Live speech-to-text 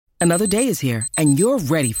Another day is here, and you're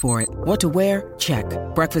ready for it. What to wear? Check.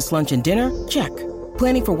 Breakfast, lunch, and dinner? Check.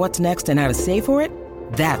 Planning for what's next and how to save for it?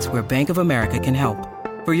 That's where Bank of America can help.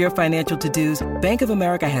 For your financial to-dos, Bank of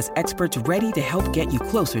America has experts ready to help get you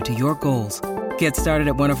closer to your goals. Get started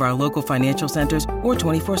at one of our local financial centers or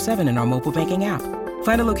 24/7 in our mobile banking app.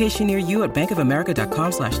 Find a location near you at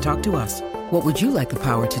bankofamerica.com/talktous. What would you like the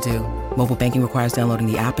power to do? Mobile banking requires downloading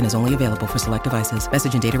the app and is only available for select devices.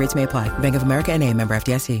 Message and data rates may apply. Bank of America N.A., member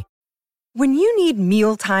FDIC. When you need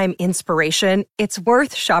mealtime inspiration, it's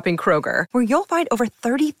worth shopping Kroger, where you'll find over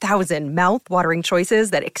 30,000 mouth-watering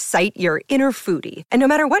choices that excite your inner foodie. And no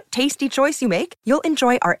matter what tasty choice you make, you'll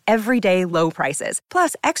enjoy our everyday low prices,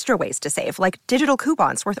 plus extra ways to save, like digital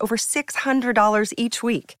coupons worth over $600 each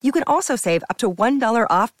week. You can also save up to $1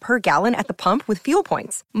 off per gallon at the pump with fuel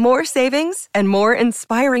points. More savings and more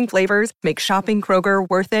inspiring flavors make shopping Kroger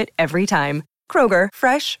worth it every time. Kroger,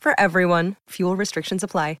 fresh for everyone. Fuel restrictions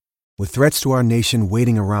apply. With threats to our nation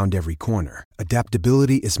waiting around every corner,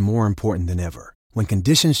 adaptability is more important than ever. When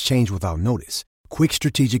conditions change without notice, quick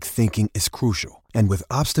strategic thinking is crucial. And with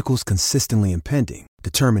obstacles consistently impending,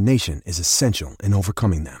 determination is essential in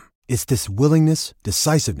overcoming them. It's this willingness,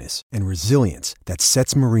 decisiveness, and resilience that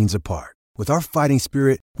sets Marines apart. With our fighting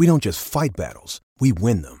spirit, we don't just fight battles, we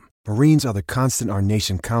win them. Marines are the constant our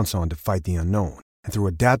nation counts on to fight the unknown. And through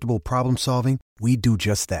adaptable problem solving, we do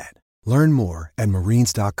just that. Learn more at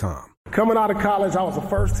marines.com. Coming out of college, I was a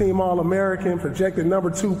first-team All-American, projected number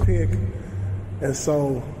 2 pick. And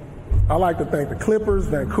so I like to thank the Clippers,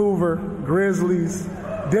 Vancouver, Grizzlies,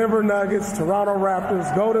 Denver Nuggets, Toronto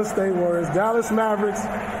Raptors, Golden State Warriors, Dallas Mavericks,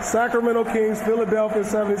 Sacramento Kings, Philadelphia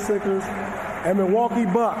 76ers, and Milwaukee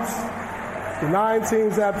Bucks, the 9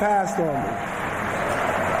 teams that passed on me.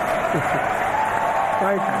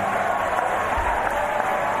 Thank you.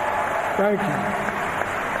 Thank you.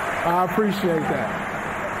 I appreciate that.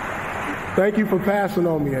 Thank you for passing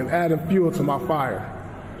on me and adding fuel to my fire.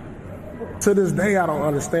 To this day, I don't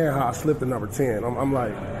understand how I slipped to number 10. I'm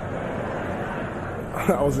like,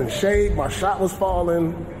 I was in shape, my shot was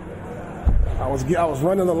falling, I was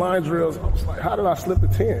running the line drills. I was like, how did I slip to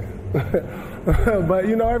 10? But,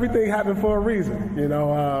 everything happened for a reason.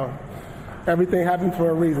 Everything happened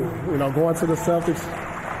for a reason. Going to the Celtics,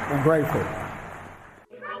 I'm grateful.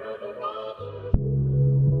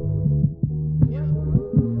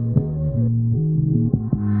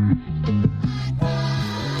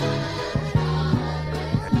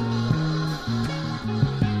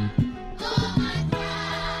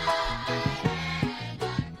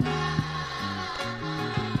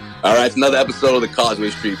 All right, it's another episode of the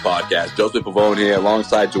Causeway Street Podcast. Joseph Pavone here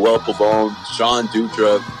alongside Joel Pavone, Sean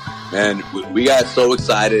Dutra. Man, we got so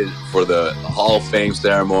excited for the Hall of Fame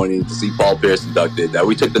ceremony to see Paul Pierce inducted that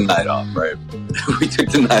we took the night off, right? We took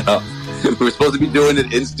the night off. We were supposed to be doing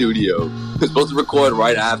it in studio. We were supposed to record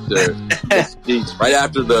right after the speech, right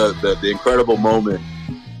after the incredible moment.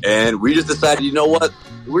 And we just decided, you know what?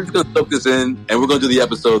 We're just going to soak this in, and we're going to do the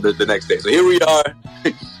episode the next day. So here we are.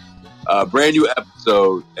 Brand new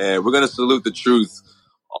episode, and we're going to salute the truth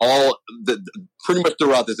pretty much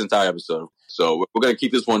throughout this entire episode. So we're going to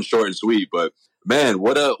keep this one short and sweet, but man,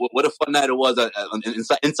 what a fun night it was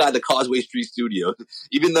inside the Causeway Street studio.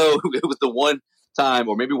 Even though it was the one time,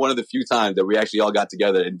 or maybe one of the few times, that we actually all got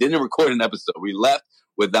together and didn't record an episode. We left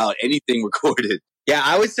without anything recorded. Yeah,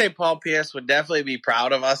 I would say Paul Pierce would definitely be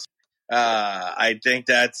proud of us. I think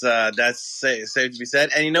that's safe to be said.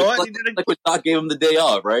 And you know what? Like when Doc gave him the day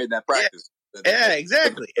off, right? In that practice. Yeah,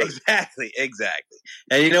 exactly.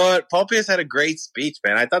 And you know what? Paul Pierce had a great speech,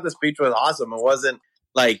 man. I thought the speech was awesome. It wasn't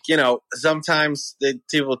like, sometimes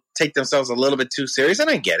people take themselves a little bit too serious, and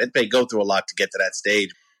I get it. They go through a lot to get to that stage.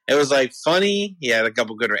 It was like funny. He had a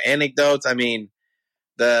couple good anecdotes. I mean,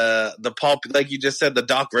 the Paul, like you just said, the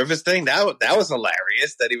Doc Rivers thing, that was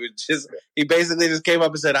hilarious. That he basically just came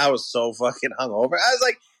up and said, I was so fucking hungover. I was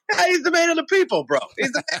like, hey, he's the man of the people, bro.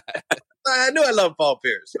 I knew I loved Paul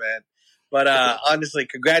Pierce, man. But honestly,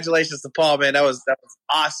 congratulations to Paul, man. That was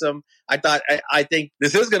awesome. I think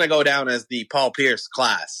this is going to go down as the Paul Pierce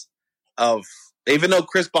class of, even though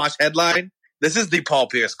Chris Bosh headline, this is the Paul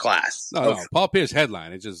Pierce class. No, Paul Pierce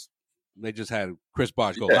headline. They just had Chris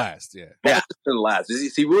Bosh go last. Yeah, last.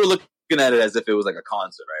 See, we were looking at it as if it was like a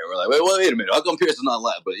concert, right? We're like, wait a minute, how come Pierce is not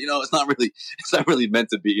last? But it's not really meant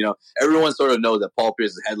to be. Everyone sort of knows that Paul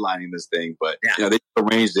Pierce is headlining this thing, but they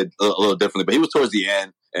arranged it a little differently. But he was towards the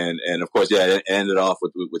end, and of course, it ended off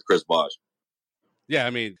with Chris Bosh. Yeah, I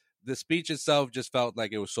mean, the speech itself just felt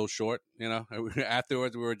like it was so short,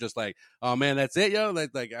 afterwards we were just like, oh man, that's it, yo.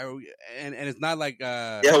 And it's not like,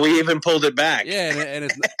 yeah, we even pulled it back. Yeah. And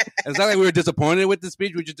it's not like we were disappointed with the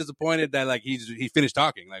speech. We were just disappointed that like he finished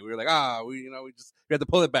talking. Like we were like, we had to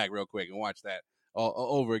pull it back real quick and watch that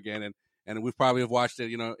all over again. And we probably have watched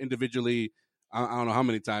it, individually. I don't know how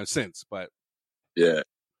many times since, but yeah.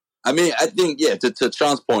 I mean, I think, to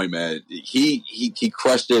Sean's point, man, he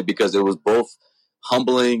crushed it because it was both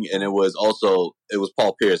humbling and it was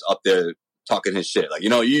Paul Pierce up there talking his shit. Like, you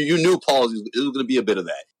knew Paul, it was going to be a bit of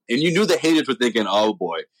that. And you knew the haters were thinking, oh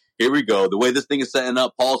boy, here we go. The way this thing is setting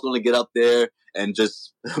up, Paul's going to get up there and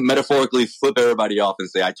just metaphorically flip everybody off and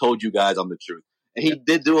say, I told you guys I'm the truth. And he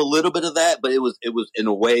did do a little bit of that, but it was in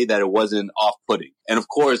a way that it wasn't off-putting. And of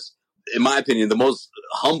course, in my opinion, the most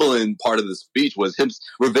humbling part of the speech was him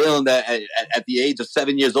revealing that at the age of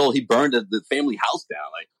 7 years old, he burned the family house down.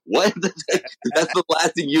 Like, what? That's the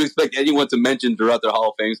last thing you expect anyone to mention throughout their Hall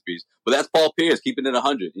of Fame speech. But that's Paul Pierce keeping it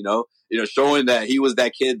 100, showing that he was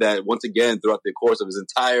that kid that, once again, throughout the course of his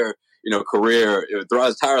entire, career, throughout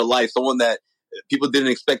his entire life, someone that people didn't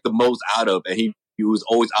expect the most out of, and he was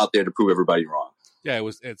always out there to prove everybody wrong. Yeah,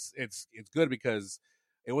 it's good because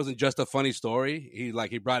it wasn't just a funny story. He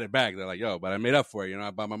brought it back. They're like, yo, but I made up for it.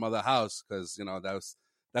 I bought my mother a house because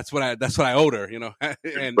that's what I owed her.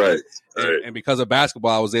 And, right. And because of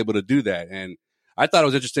basketball, I was able to do that. And I thought it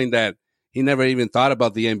was interesting that he never even thought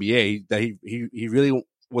about the NBA. That he really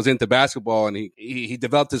was into basketball, and he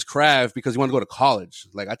developed his craft because he wanted to go to college.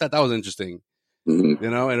 Like, I thought that was interesting. Mm-hmm.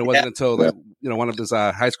 And it wasn't until one of his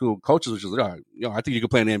high school coaches was just like, I think you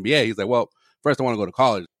could play in the NBA. He's like, well, first I want to go to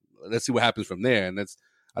college. Let's see what happens from there. And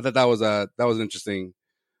I thought that was an interesting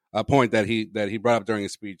point that he brought up during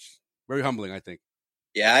his speech. Very humbling, I think.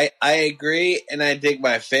 Yeah, I agree. And I think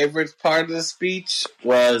my favorite part of the speech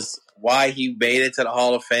was why he made it to the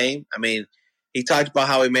Hall of Fame. I mean, he talked about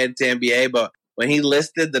how he made it to NBA, but when he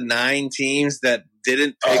listed the 9 teams that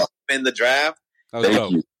didn't pick him in the draft,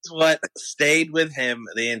 that's what stayed with him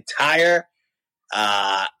the entire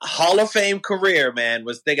Hall of Fame career, man,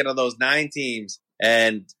 was thinking of those 9 teams.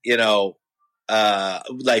 And,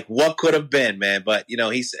 like what could have been, man. But,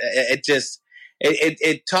 it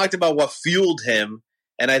talked about what fueled him.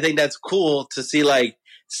 And I think that's cool to see, like,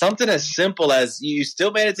 something as simple as you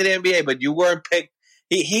still made it to the NBA, but you weren't picked.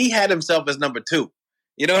 He had himself as number 2.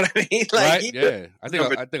 You know what I mean? Like, right? Yeah. I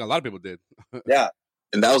think a lot of people did. Yeah.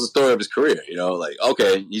 And that was the story of his career, like,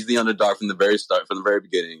 okay, he's the underdog from the very start, from the very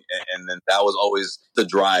beginning. And then that was always the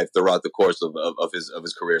drive throughout the course of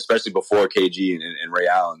his career, especially before KG and Ray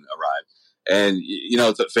Allen arrived. And,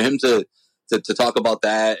 for him to talk about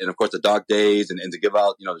that, and of course the dark days, and to give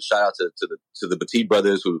out, the shout out to the Petit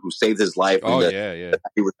brothers who saved his life. Oh, yeah.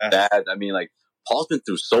 He was dad. I mean, like, Paul's been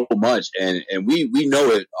through so much, and we know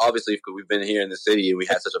it, obviously, because we've been here in the city and we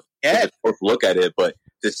had such a close look at it, but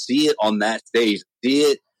to see it on that stage, see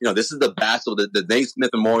it, this is the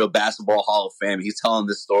Naismith Memorial Basketball Hall of Fame. He's telling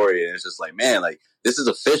this story, and it's just like, man, like, this is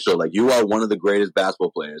official. Like, you are one of the greatest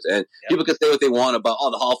basketball players. And people can say what they want about,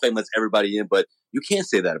 the Hall of Fame lets everybody in, but you can't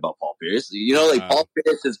say that about Paul Pierce. Paul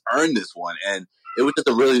Pierce has earned this one, and it was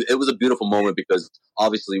just a beautiful moment because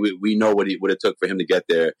obviously we know what it took for him to get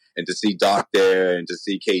there, and to see Doc there, and to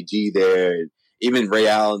see KG there, and even Ray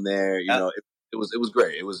Allen there. It was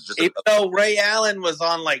great. It was just though Ray Allen was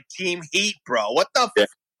on like Team Heat, bro. What the fuck?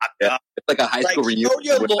 Yeah. It's like a high school reunion. Show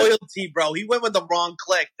your loyalty, bro. He went with the wrong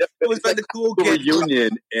clique. It was like the cool kid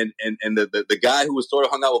reunion, and the guy who was sort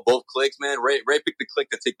of hung out with both cliques, man. Ray picked the clique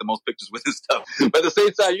to take the most pictures with his stuff. But at the same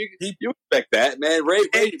time, you expect that, man. Ray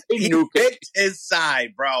knew picked his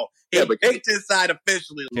side, bro. He picked his side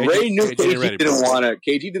officially. Ray knew KG didn't want to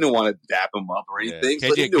dap him up or anything. Yeah,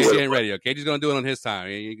 KG ain't ready. KG's gonna do it on his time.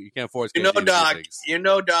 You can't force KG.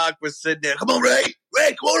 Doc was sitting there. Come on, Ray,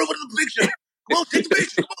 come on over to the picture. Come on, take the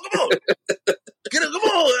picture. Come on. Get him, come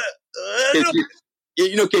on.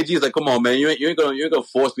 KG's like, come on, man. You ain't gonna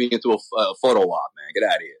force me into a photo op, man. Get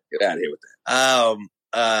out of here. Get out of here with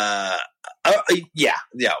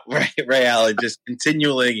that. Ray Allen just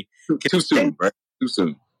continually too soon, right? Too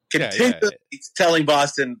soon. Continually telling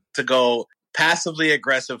Boston to go passively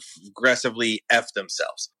aggressively F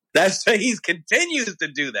themselves. He continues to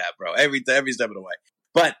do that, bro. Every step of the way.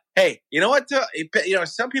 But hey, you know what?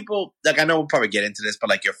 Some people, like, I know we'll probably get into this, but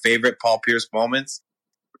like your favorite Paul Pierce moments.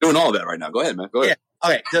 We're doing all of that right now. Go ahead, man. Go ahead. Yeah.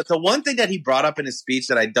 Okay. The one thing that he brought up in his speech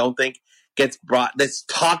that I don't think that's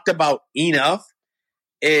talked about enough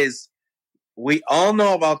is we all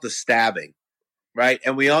know about the stabbing, right?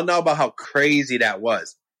 And we all know about how crazy that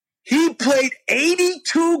was. He played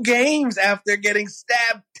 82 games after getting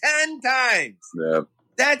stabbed 10 times. Yeah.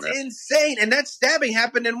 That's insane. And that stabbing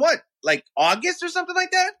happened in what? Like August or something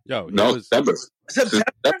like that? Yo, No, September.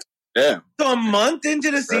 Yeah. So a month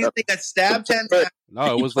into the season, they got stabbed 10 times.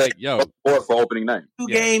 No, it was like, yo, for opening night.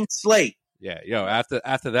 2-game slate. Yeah, yo.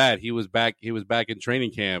 After that, he was back in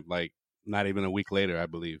training camp. Like not even a week later, I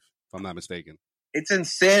believe, if I'm not mistaken. It's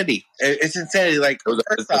insanity. It's insanity. Like It was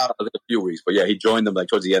a few weeks, but yeah, he joined them like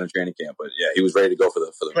towards the end of training camp. But yeah, he was ready to go for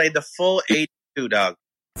the. Played the full 82, dog.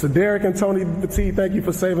 So Derek and Tony Petit, thank you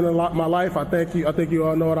for saving my life. I think you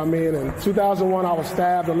all know what I mean. In 2001, I was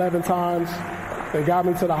stabbed 11 times. They got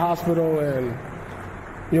me to the hospital, and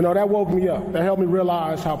that woke me up. That helped me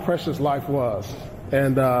realize how precious life was,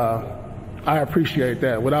 and I appreciate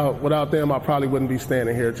that. Without them, I probably wouldn't be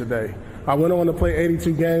standing here today. I went on to play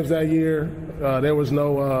 82 games that year. There was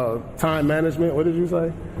no time management. What did you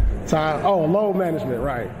say? Load management,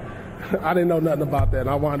 right. I didn't know nothing about that, and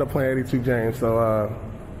I wound up playing 82 games. So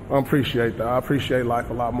I appreciate that. I appreciate life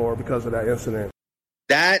a lot more because of that incident.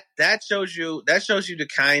 That shows you the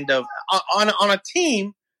kind of on a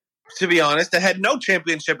team, to be honest, that had no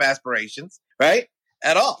championship aspirations, right?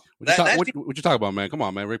 At all. What you talking about, man? Come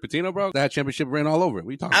on, man. Rick Pitino, bro. That championship ran all over it.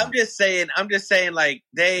 What you talking about? I'm just saying, like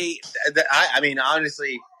I mean,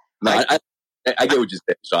 honestly. No, like, I get what you're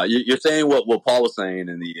saying, Sean. You're saying what Paul was saying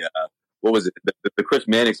in the what was it? The Chris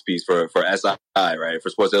Mannix piece for SI, right? For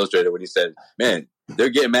Sports Illustrated, when he said, "Man, they're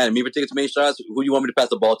getting mad at me for taking too many shots. Who do you want me to pass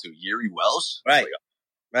the ball to? Yuri Welsh?" Right.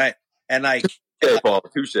 Right. And like, okay, Paul,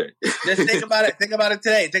 touche. Just think about it. Think about it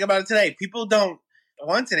today. People don't.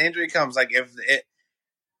 Once an injury comes, like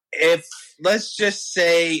if let's just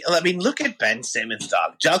say, I mean, look at Ben Simmons,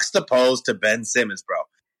 dog, juxtaposed to Ben Simmons, bro.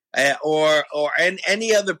 Or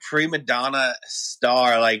any other prima donna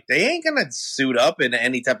star, like they ain't gonna suit up in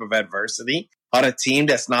any type of adversity on a team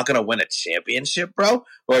that's not gonna win a championship, bro,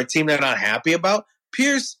 or a team they're not happy about.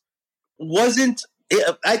 Pierce wasn't.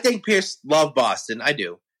 I think Pierce loved Boston. I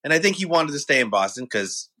do, and I think he wanted to stay in Boston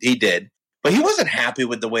because he did. But he wasn't happy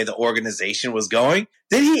with the way the organization was going.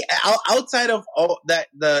 Did he? Outside of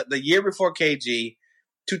the year before KG.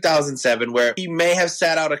 2007, where he may have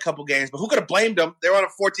sat out a couple games, but who could have blamed him? They were on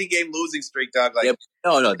a 14-game losing streak, dog. Like,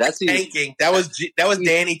 no, that's tanking. That was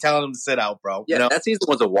Danny telling him to sit out, bro. Yeah, that season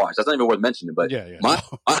was a wash. That's not even worth mentioning. But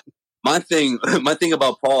my thing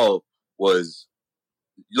about Paul was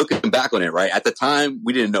looking back on it. Right at the time,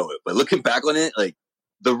 we didn't know it, but looking back on it, like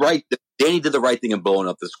Danny did the right thing in blowing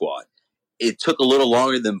up the squad. It took a little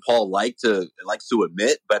longer than Paul likes to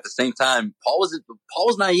admit, but at the same time, Paul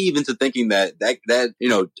was naive into thinking that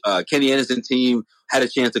Kenny Anderson team had a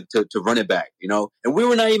chance to run it back, and we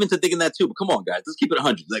were naive into thinking that too. But come on, guys, let's keep it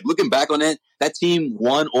 100. Like looking back on it, that team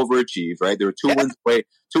overachieved, right? They were two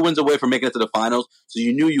wins away from making it to the finals, so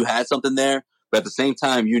you knew you had something there. But at the same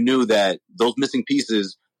time, you knew that those missing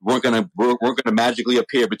pieces weren't gonna magically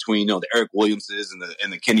appear between the Eric Williamses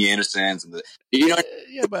and the Kenny Andersons and the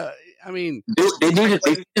yeah, but I mean they needed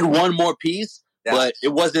one more piece, but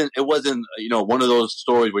it wasn't one of those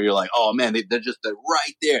stories where you're like, oh man, they're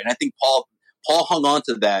right there. And I think Paul hung on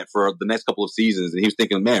to that for the next couple of seasons, and he was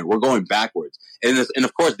thinking, man, we're going backwards. And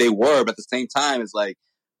of course they were, but at the same time, it's like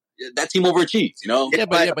that team overachieved, Yeah,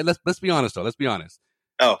 but let's be honest though. Let's be honest.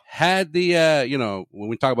 Oh, had the when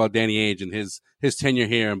we talk about Danny Ainge and his tenure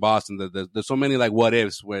here in Boston, there's so many like what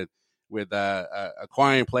ifs with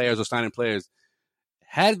acquiring players or signing players.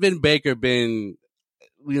 Had Vin Baker been,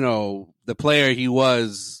 the player he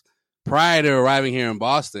was prior to arriving here in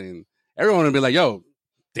Boston, everyone would be like, "Yo,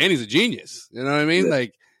 Danny's a genius." You know what I mean?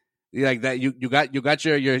 Yeah. Like that. You got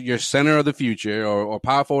your center of the future or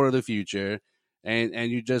power forward of the future,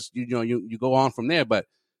 and you just you go on from there. But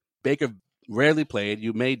Baker rarely played.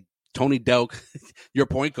 You made Tony Delk your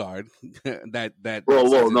point guard.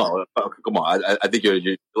 Whoa, no, come on. I think you're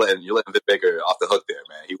letting Vin Baker off the hook there,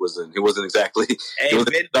 man. He wasn't exactly. Hey,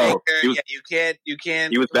 Vin Baker, you can't.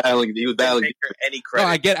 He was battling. Baker any credit.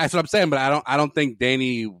 No, I get. That's what I'm saying, but I don't think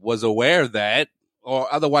Danny was aware of that,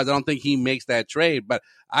 or otherwise, I don't think he makes that trade. But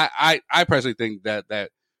I personally think that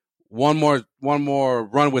one more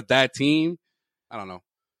run with that team, I don't know.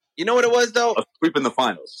 You know what it was though? A sweep in the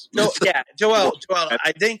finals. No, yeah, Joel.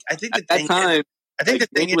 I think the thing is, I think the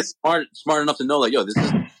thing is smart enough to know, like, yo, this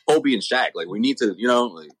is Kobe and Shaq. Like, we need to,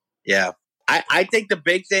 Yeah, I think the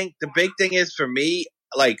big thing is for me,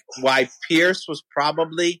 like, why Pierce was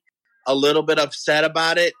probably a little bit upset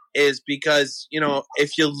about it is because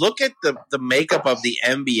if you look at the makeup of the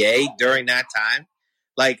NBA during that time,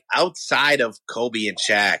 like outside of Kobe and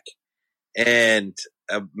Shaq, and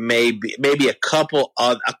maybe a couple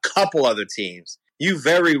other teams, you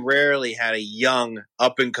very rarely had a young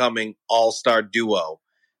up and coming all-star duo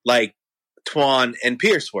like Twan and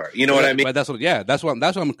Pierce were. You know what I mean? But that's what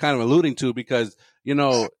I'm kind of alluding to, because in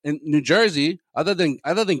New Jersey, other than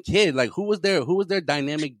Kidd, like who was their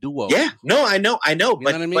dynamic duo? Yeah, no, I know. You know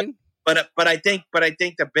what I mean? But I think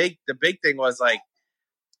the big thing was like,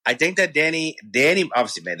 I think that Danny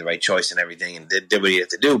obviously made the right choice and everything and did what he had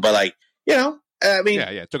to do. But like, I mean,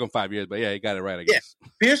 it took him 5 years, but he got it right, I guess. Yeah.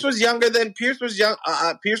 Pierce was younger than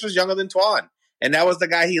Twan, and that was the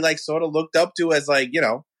guy he like sort of looked up to as like,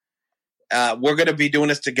 we're going to be doing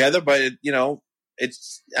this together, but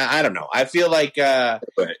it's I don't know. I feel like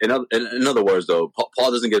in other words, though, Paul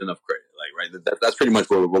doesn't get enough credit. Like, right, that's pretty much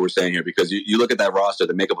what we're saying here, because you look at that roster,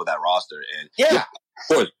 the makeup of that roster, and of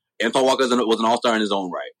course, Antoine Walker was an all-star in his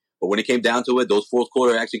own right. But when it came down to it, those fourth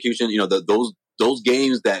quarter execution, those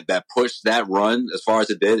games that pushed that run as far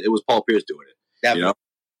as it did, it was Paul Pierce doing it. Definitely.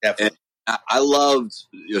 Definitely. And I loved,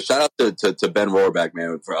 shout out to Ben Rohrbach,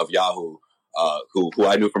 man, of Yahoo, who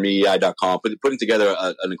I knew from EEI.com, putting together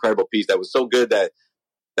an incredible piece that was so good that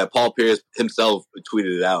Paul Pierce himself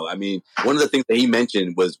tweeted it out. I mean, one of the things that he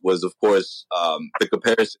mentioned was of course, the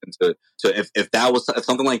comparison to if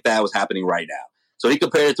something like that was happening right now. So he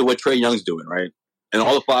compared it to what Trae Young's doing, right? And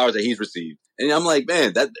all the flowers that he's received. And I'm like,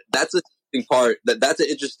 man, that's an interesting part. That's an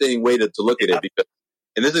interesting way to look at it, because,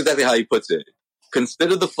 and this is exactly how he puts it.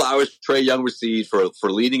 Consider the flowers Trae Young received for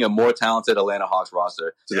leading a more talented Atlanta Hawks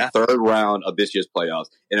roster to the third round of this year's playoffs.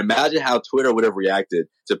 And imagine how Twitter would have reacted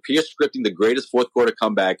to Pierce scripting the greatest fourth quarter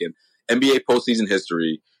comeback in NBA postseason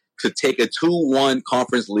history to take a 2-1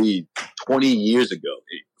 conference lead 20 years ago.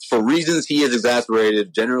 For reasons he is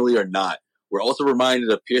exasperated, generally or not, we're also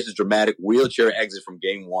reminded of Pierce's dramatic wheelchair exit from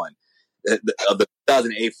Game 1 of the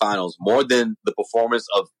 2008 Finals, more than the performance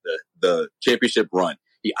of the championship run.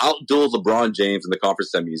 He outduels LeBron James in the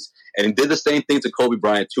conference semis, and he did the same thing to Kobe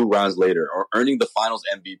Bryant 2 rounds later, or earning the Finals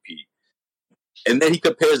MVP. And then he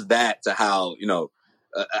compares that to how,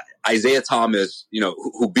 Isaiah Thomas,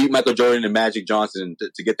 who beat Michael Jordan and Magic Johnson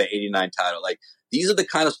to get the 89 title. Like, these are the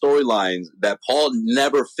kind of storylines that Paul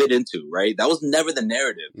never fit into, right? That was never the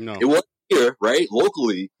narrative. No. It was here, right?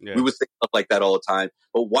 Locally, we would say stuff like that all the time.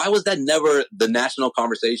 But why was that never the national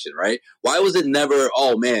conversation, right? Why was it never,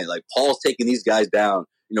 oh man, like Paul's taking these guys down,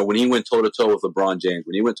 when he went toe-to-toe with LeBron James,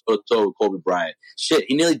 when he went toe-to-toe with Kobe Bryant. Shit,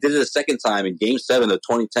 he nearly did it a second time in Game 7 of the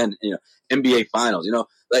 2010 NBA Finals.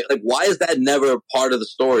 Like why is that never part of the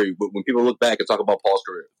story when people look back and talk about Paul's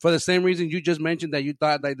career? For the same reason you just mentioned, that you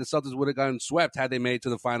thought like the Celtics would have gotten swept had they made it to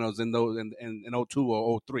the finals in 02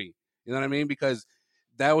 or 03. You know what I mean? Because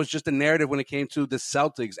that was just the narrative when it came to the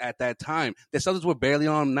Celtics at that time. The Celtics were barely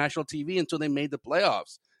on national TV until they made the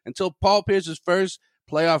playoffs. Until Paul Pierce's first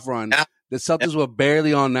playoff run, the Celtics were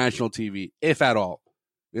barely on national TV, if at all.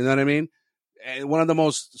 You know what I mean? And one of the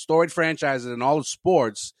most storied franchises in all of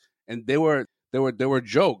sports, and they were a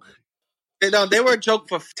joke. They were a joke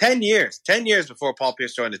for 10 years. 10 years before Paul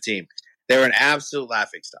Pierce joined the team. They were an absolute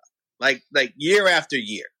laughingstock. Like year after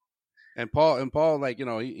year. And Paul, like,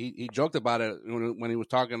 he joked about it when he was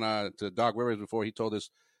talking to Doc Rivers before he told his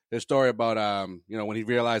story about, when he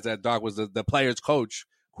realized that Doc was the player's coach,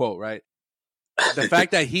 quote, right? The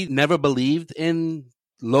fact that he never believed in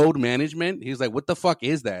load management, he's like, what the fuck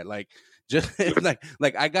is that? Like, just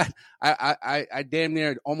like I damn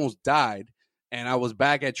near almost died, and I was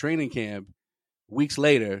back at training camp weeks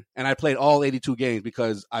later, and I played all 82 games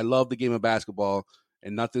because I love the game of basketball,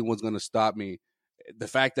 and nothing was going to stop me. The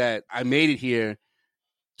fact that I made it here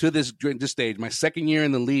to this stage, my second year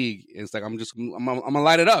in the league, it's like I'm gonna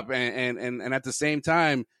light it up, and at the same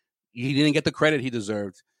time, he didn't get the credit he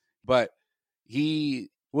deserved, but he's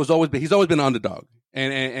always been an underdog,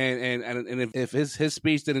 and if his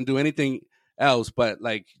speech didn't do anything else, but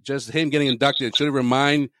like just him getting inducted should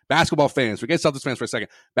remind basketball fans, forget Celtics fans for a second,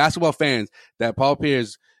 basketball fans, that Paul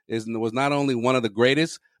Pierce was not only one of the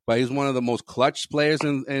greatest, but he's one of the most clutch players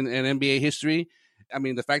in NBA history. I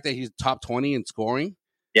mean, the fact that he's top 20 in scoring,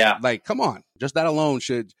 like, come on, just that alone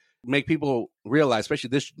should make people realize,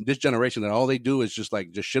 especially this generation, that all they do is just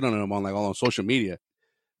shit on him on social media.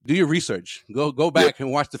 Do your research. Go back and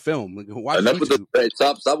watch the film. Watch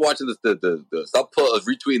stop watching stop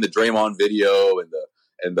retweeting the Draymond video and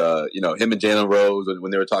him and Jalen Rose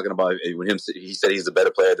when they were talking about he said he's a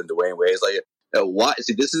better player than Dwayne Wade. It's like, why?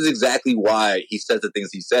 See, this is exactly why he says the things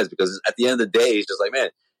he says, because at the end of the day, it's just like, man,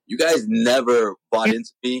 you guys never bought into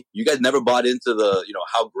me. You guys never bought into the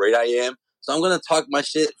how great I am. So I'm gonna talk my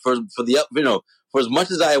shit for as much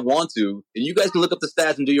as I want to, and you guys can look up the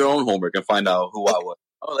stats and do your own homework and find out who I was.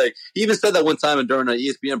 Like, he even said that one time during an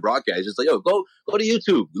ESPN broadcast. He's just like, yo, go to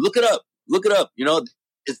YouTube, look it up.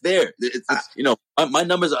 It's there. My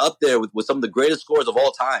numbers are up there with some of the greatest scores of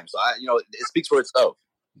all time. So it speaks for itself.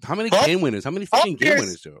 How many game winners? How many fucking game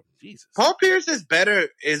winners, Joe? Jesus. Paul Pierce is a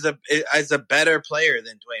better player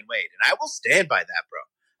than Dwayne Wade, and I will stand by that, bro.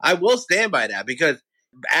 I will stand by that because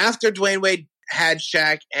after Dwayne Wade had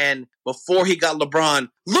Shaq and before he got LeBron,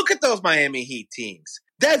 look at those Miami Heat teams.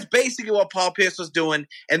 That's basically what Paul Pierce was doing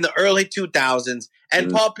in the early 2000s,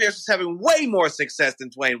 and Paul Pierce was having way more success than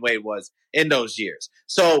Dwayne Wade was in those years.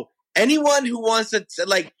 So anyone who wants to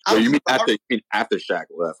like, you mean after Shaq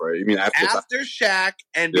left, right? You mean after Shaq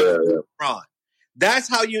and LeBron? That's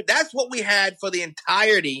what we had for the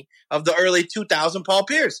entirety of the early 2000 Paul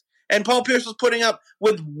Pierce, and Paul Pierce was putting up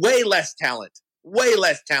with way less talent,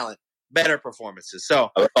 better performances. So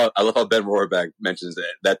I love how Ben Rohrbach mentions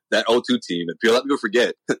that 02 team. And a lot of people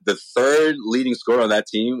forget the third leading scorer on that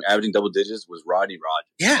team, averaging double digits, was Rodney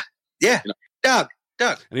Rogers. Yeah. You know? Doug,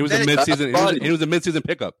 and he was a midseason. He was a midseason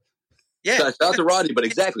pickup. Yeah, shout out to Rodney, but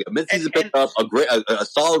exactly a midseason pickup, a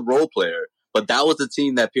solid role player. But that was the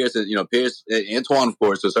team that Pierce, Pierce, Antoine, of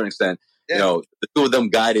course, to a certain extent. Yeah. The two of them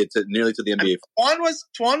guided nearly to the NBA.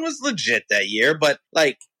 Twan was legit that year, but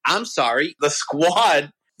like, I'm sorry, the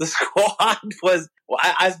squad was,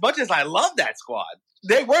 as much as I love that squad,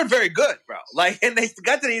 they weren't very good, bro. Like, and they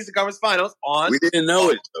got to the Eastern Conference Finals we didn't know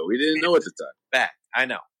it, though. We didn't know at the time. Back, I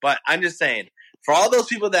know. But I'm just saying, for all those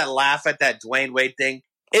people that laugh at that Dwayne Wade thing,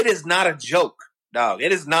 it is not a joke, dog.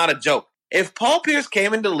 It is not a joke. If Paul Pierce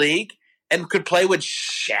came into the league and could play with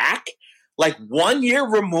Shaq, like 1 year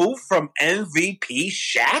removed from MVP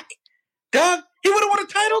Shaq, dog, he would have won a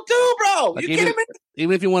title too, bro. Like you kidding me?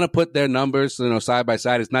 Even if you want to put their numbers, side by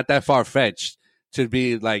side, it's not that far fetched to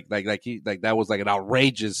be like that was like an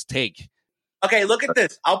outrageous take. Okay, look at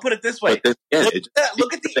this. I'll put it this way. Look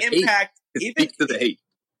at the impact.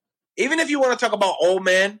 Even if you want to talk about old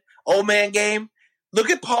man game, look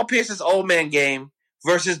at Paul Pierce's old man game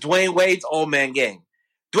versus Dwayne Wade's old man game.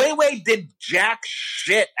 Dwayne Wade did jack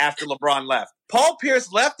shit after LeBron left. Paul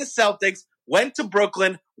Pierce left the Celtics, went to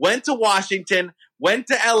Brooklyn, went to Washington, went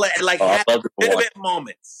to LA, had legitimate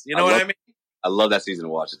moments. You know what I mean? I love that season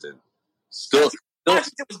in Washington. Still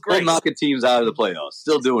knocking teams out of the playoffs.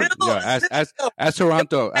 Still doing it. As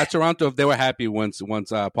Toronto, if they were happy once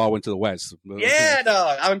Paul went to the West. Yeah,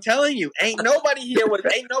 dog. I'm telling you, ain't nobody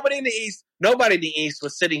in the East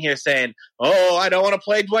was sitting here saying, "Oh, I don't want to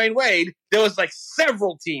play Dwayne Wade." There was like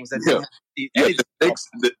several teams that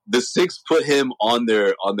the Six put him on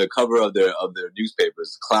their cover of their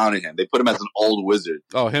newspapers, clowning him. They put him as an old wizard.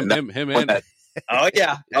 Oh, him. Oh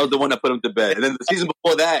yeah, that was the one that put him to bed. And then the season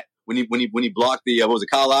before that, when he blocked the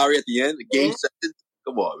Kyle Lowry at the end, the game 7.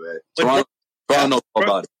 Come on, man. Toronto knows all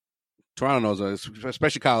about it. Toronto knows,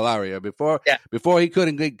 especially Kyle Lowry. Before he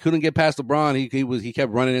couldn't get past LeBron, he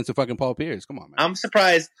kept running into fucking Paul Pierce. Come on, man. I'm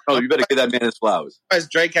surprised. Oh, you better give that man his flowers. I'm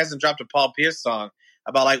surprised Drake hasn't dropped a Paul Pierce song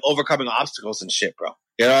about like overcoming obstacles and shit, bro.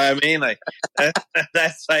 You know what I mean? Like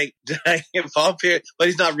that's like Paul Pierce, but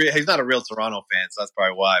he's not a real Toronto fan, so that's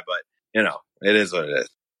probably why. But it is what it is.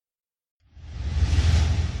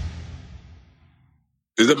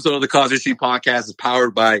 This episode of the Causeway Street Podcast is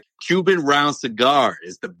powered by Cuban Round Cigar.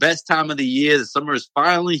 It's the best time of the year. The summer is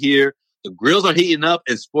finally here. The grills are heating up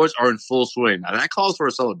and sports are in full swing. Now, that calls for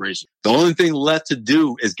a celebration. The only thing left to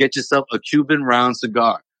do is get yourself a Cuban Round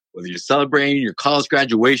Cigar. Whether you're celebrating your college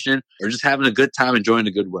graduation or just having a good time enjoying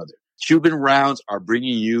the good weather, Cuban Rounds are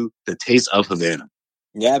bringing you the taste of Havana.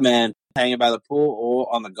 Yeah, man. Hanging by the pool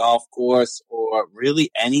or on the golf course or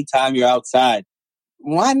really anytime you're outside.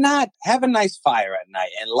 Why not have a nice fire at night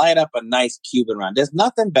and light up a nice Cuban Round? There's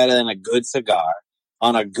nothing better than a good cigar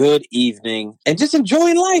on a good evening and just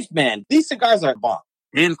enjoying life, man. These cigars are bomb.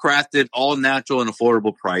 Handcrafted, all natural and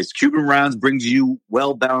affordable price, Cuban Rounds brings you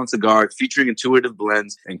well-balanced cigars featuring intuitive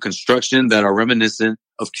blends and construction that are reminiscent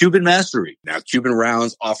of Cuban mastery. Now, Cuban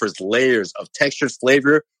Rounds offers layers of textured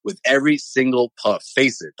flavor with every single puff.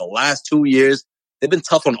 Face it, the last 2 years, they've been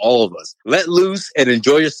tough on all of us. Let loose and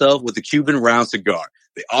enjoy yourself with the Cuban Round cigar.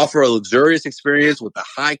 They offer a luxurious experience with a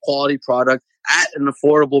high-quality product at an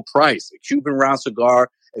affordable price. A Cuban Round cigar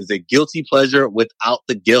is a guilty pleasure without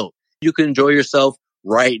the guilt. You can enjoy yourself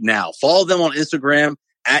right now. Follow them on Instagram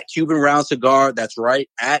at Cuban Round Cigar. That's right,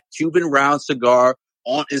 at Cuban Round Cigar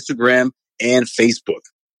on Instagram and Facebook.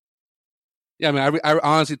 Yeah, I mean, I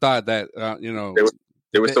honestly thought that,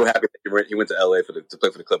 They were so happy that he went to LA to play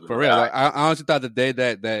for the Clippers. For real, I honestly thought the day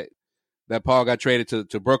that Paul got traded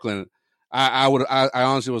to Brooklyn, I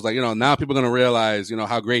honestly was like, now people are going to realize,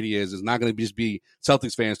 how great he is. It's not going to just be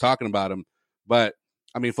Celtics fans talking about him. But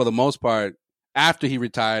I mean, for the most part, after he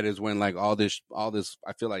retired is when like all this,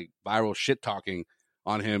 I feel like viral shit talking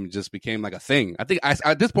on him just became like a thing. I think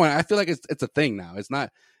at this point, I feel like it's a thing now. It's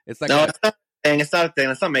not. It's like thing. It's not a thing.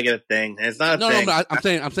 Let's not make it a thing. It's not a thing. No, but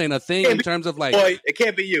I'm saying a thing in terms of like. Boy, it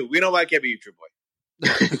can't be you. We know why it can't be you, True Boy.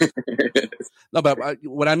 No, but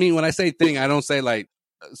what I mean when I say thing, I don't say like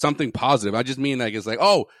something positive. I just mean like it's like,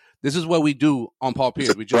 oh, this is what we do on Paul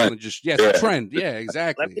Pierce. We just want to just it's a trend. Yeah,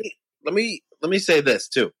 exactly. Let me say this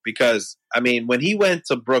too, because I mean, when he went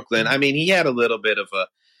to Brooklyn, I mean, he had a little bit of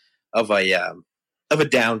a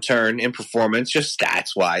downturn in performance, just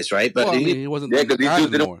stats wise, right? But he wasn't. Yeah, because he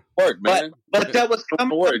didn't work, man. But that was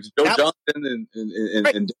coming work. Joe Johnson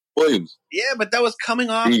and Williams. Yeah, but that was coming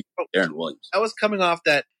off. Aaron Williams. That was coming off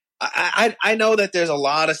that. I know that there's a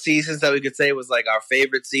lot of seasons that we could say was like our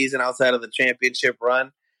favorite season outside of the championship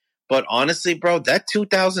run. But honestly, bro, that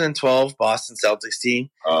 2012 Boston Celtics team,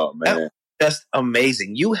 oh man, that was just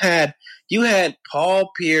amazing. You had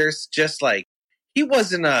Paul Pierce, just like he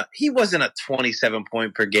wasn't a 27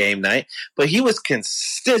 point per game night, but he was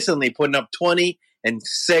consistently putting up 20 and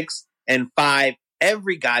 6 and 5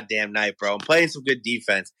 every goddamn night, bro, and playing some good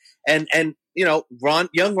defense. And you know,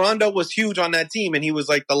 young Rondo was huge on that team, and he was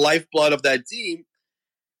like the lifeblood of that team.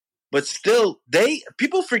 But still,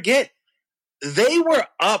 people forget they were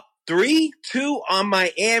up 3-2 on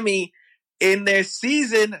Miami in their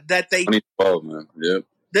season that they 2012, man. Yep.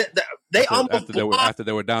 They after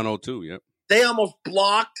they were down 0-2. Yep. They almost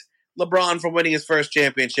blocked LeBron from winning his first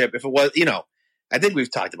championship. If it was, you know, I think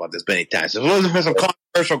we've talked about this many times. It wasn't for some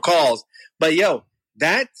controversial calls, but yo,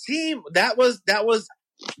 that team, that was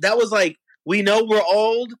like, we know we're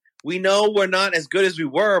old, we know we're not as good as we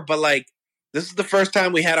were, but like, this is the first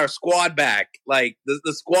time we had our squad back, like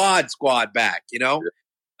the squad back, you know,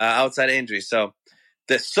 outside of injury. So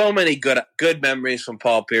there's so many good memories from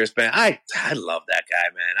Paul Pierce, man. I love that guy,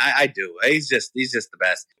 man. I do. He's just the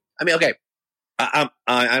best. I mean, okay, I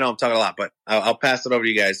know I'm talking a lot, but I'll pass it over to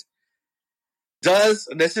you guys.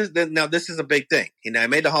 This is a big thing. You know, I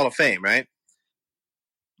made the Hall of Fame, right?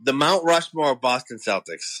 The Mount Rushmore of Boston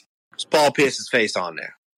Celtics. It's Paul Pierce's face on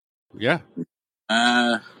there. Yeah.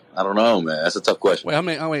 I don't know, man. That's a tough question.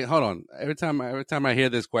 Wait, hold on. Every time I hear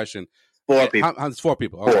this question, 4 people. It's 4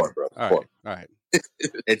 people. Okay. 4, bro. All right.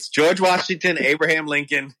 It's George Washington, Abraham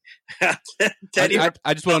Lincoln, Teddy.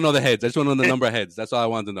 I just want to know the heads. I just want to know the number of heads. That's all I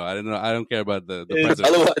wanted to know. I don't care about the president.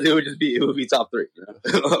 Otherwise, it would be top 3, you know?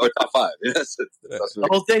 Or top 5. That's the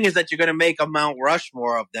whole thing is that you're going to make a Mount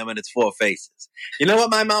Rushmore of them, and it's 4 faces. You know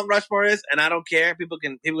what my Mount Rushmore is, and I don't care. People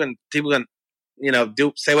can, you know,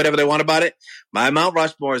 say whatever they want about it. My Mount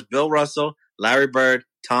Rushmore is Bill Russell, Larry Bird,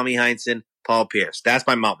 Tommy Heinsohn, Paul Pierce. That's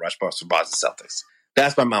my Mount Rushmore for Boston Celtics.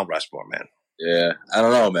 That's my Mount Rushmore, man. Yeah, I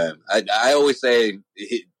don't know, man. I always say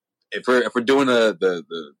if we're doing the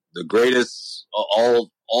greatest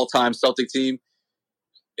all time Celtic team,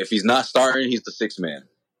 if he's not starting, he's the 6th man.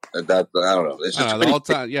 I don't know. It's just the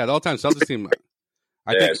all time Celtics team.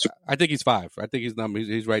 I think he's 5. I think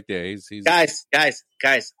he's right there. He's guys.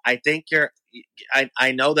 I think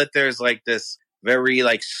I know that there's like this very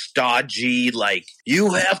like stodgy, like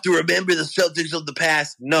you have to remember the Celtics of the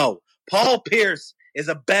past. No, Paul Pierce is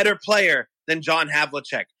a better player than John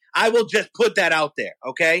Havlicek. I will just put that out there,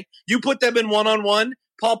 okay? You put them in one-on-one,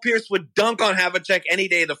 Paul Pierce would dunk on Havlicek any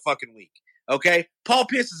day of the fucking week, okay? Paul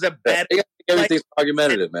Pierce is a better everything's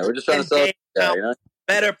argumentative, man. We're just trying to sell guy, you know?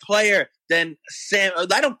 Better player than Sam.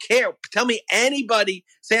 I don't care. Tell me anybody,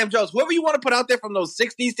 Sam Jones, whoever you want to put out there from those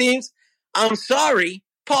 60s teams, I'm sorry,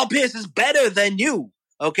 Paul Pierce is better than you,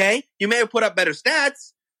 okay? You may have put up better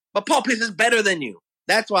stats, but Paul Pierce is better than you.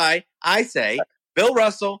 That's why I say Bill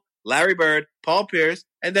Russell, Larry Bird, Paul Pierce,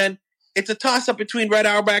 and then it's a toss-up between Red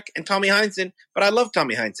Auerbach and Tommy Heinsohn, but I love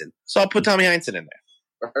Tommy Heinsohn, so I'll put Tommy Heinsohn in there.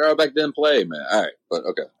 Red Auerbach didn't play, man. All right, but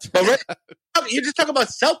okay. But you just talk about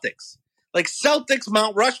Celtics. Like Celtics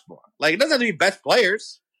Mount Rushmore. Like, it doesn't have to be best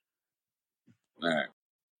players. All right.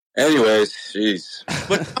 Anyways, jeez.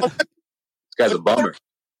 This guy's a bummer.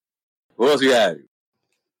 What else you had?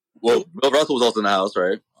 Well, Bill Russell was also in the house,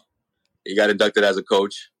 right? He got inducted as a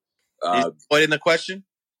coach. He's avoiding the question?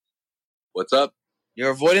 What's up?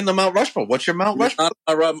 You're avoiding the Mount Rushmore. What's your Mount Rushmore?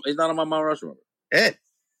 He's not on my Mount Rushmore. Ed.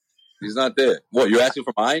 He's not there. What, you asking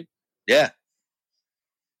for mine? Yeah.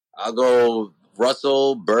 I'll go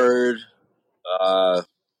Russell, Bird.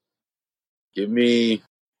 Give me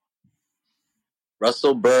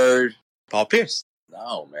Russell, Bird. Paul Pierce.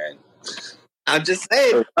 No, man. I'm just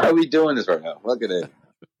saying. Why are we doing this right now? Look at it.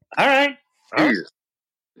 All right. Jesus.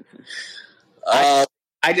 I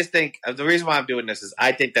just think the reason why I'm doing this is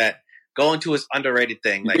I think that going to his underrated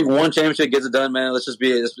thing. You think one championship gets it done, man? Let's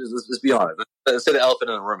be honest. Let's say the elephant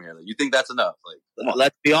in the room here. You think that's enough? Like,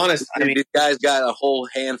 let's be honest. I mean, these guys got a whole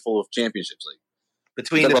handful of championships. Like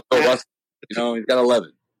between he's got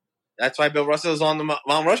 11. That's why Bill Russell is on the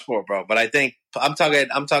Mount Rushmore, bro. But I think I'm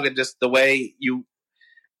talking just the way you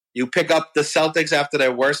pick up the Celtics after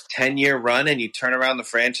their worst 10-year run and you turn around the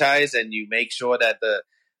franchise and you make sure that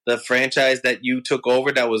the franchise that you took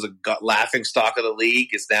over that was a laughing stock of the league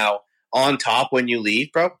is now on top when you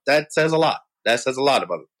leave, bro. That says a lot. That says a lot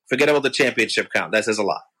about it. Forget about the championship count. That says a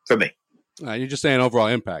lot for me. You're just saying overall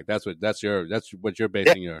impact. That's what you're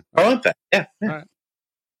basing your overall impact. Yeah. All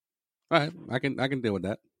right. I can deal with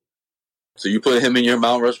that. So you put him in your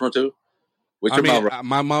Mount Rushmore too?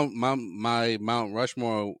 My Mount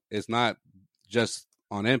Rushmore is not just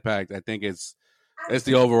on impact. I think it's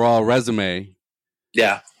the overall resume.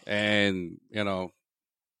 Yeah. And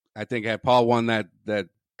I think had Paul won that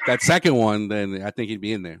second one, then I think he'd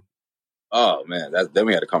be in there. Oh man, then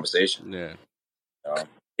we had a conversation. Yeah.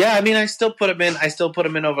 Yeah, I mean, I still put him in. I still put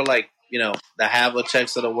him in over the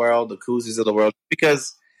Havliceks of the world, the Kuzis of the world,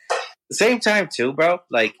 because at the same time too, bro.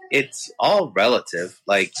 Like, it's all relative.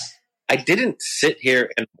 Like, I didn't sit here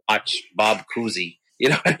and watch Bob Cousy. You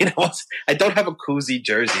know what I mean? I don't have a Cousy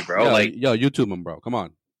jersey, bro. YouTube him, bro. Come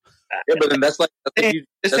on. Yeah, but then that's like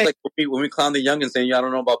when we clown the youngins saying, I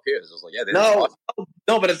don't know about Pierce. I was like, yeah,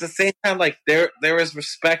 no, but at the same time, like there is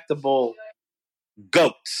respectable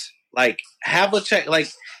goats. Like Havlicek,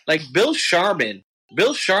 like Bill Sharman.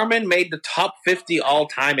 Bill Sharman made the top 50 all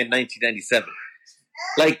time in 1997.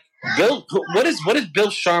 Like what has Bill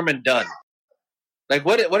Sharman done? Like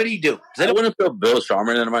what did he do? I wouldn't put Bill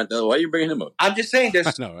Sharman in my. Why are you bringing him up? I'm just saying there's.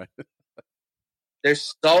 I know, right?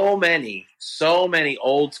 There's so many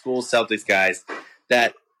old school Celtics guys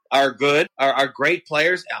that are good, are great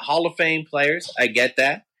players, Hall of Fame players. I get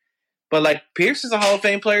that. But like Pierce is a Hall of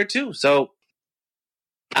Fame player too. So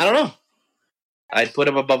I don't know. I'd put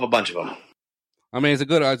him above a bunch of them. I mean, it's a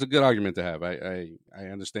good argument to have. I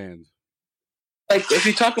understand. Like if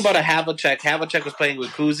you talk about a Havlicek was playing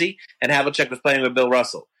with Cousy and Havlicek was playing with Bill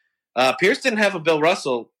Russell. Pierce didn't have a Bill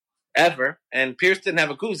Russell ever, and Pierce didn't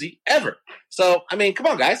have a Cousy ever. So I mean, come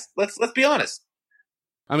on, guys, let's be honest.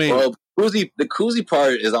 I mean, well, the Cousy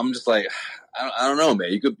part is I'm just like I don't know,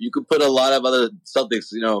 man. You could put a lot of other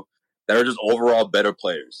Celtics, that are just overall better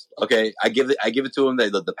players. Okay, I give it to him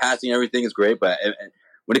that the passing, everything is great, but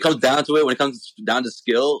when it comes down to it, when it comes down to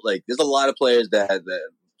skill, like there's a lot of players that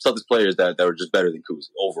Celtics players that were just better than Cousy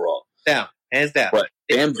overall. Down, hands down. But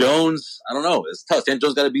Sam Jones, I don't know. It's tough. Sam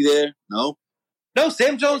Jones got to be there. No,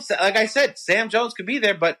 Sam Jones, like I said, Sam Jones could be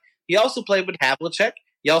there, but he also played with Havlicek.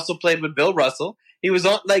 He also played with Bill Russell. He was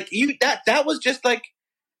on that was just like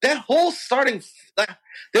that whole starting.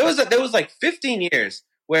 There was like 15 years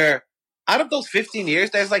where out of those 15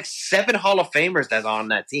 years, there's like 7 Hall of Famers that's on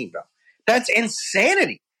that team, bro. That's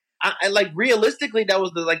insanity. I like realistically, that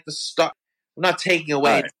was the start. I'm not taking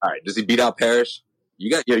away. All right. Does he beat out Parrish?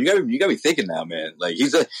 You got to be thinking now, man. Like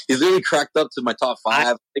he's really cracked up to my top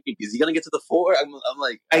 5. Is he gonna get to the 4? I'm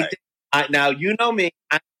like, now you know me.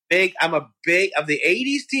 I'm a big of the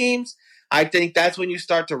 80s teams. I think that's when you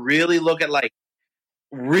start to really look at like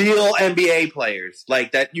real NBA players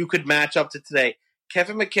like that you could match up to today.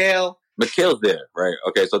 Kevin McHale. McHale's there, right?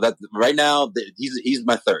 Okay, so that right now he's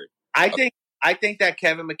my 3rd. I think that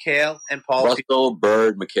Kevin McHale and Paul Russell,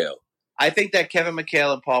 Bird, McHale. I think that Kevin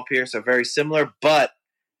McHale and Paul Pierce are very similar, but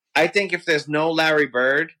I think if there's no Larry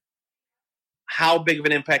Bird, how big of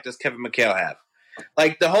an impact does Kevin McHale have?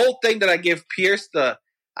 Like the whole thing that I give Pierce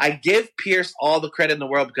all the credit in the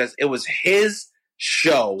world because it was his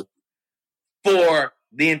show for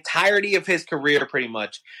the entirety of his career, pretty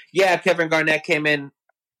much. Yeah, Kevin Garnett came in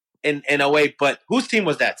 08, but whose team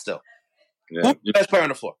was that still? Yeah. Who's the best player on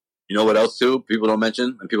the floor? You know what else, too? People don't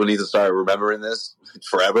mention, and people need to start remembering this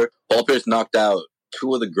forever. Paul Pierce knocked out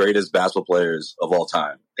 2 of the greatest basketball players of all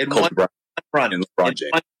time. In one run. And LeBron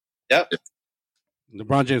James. Yep.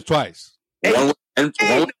 LeBron James twice. One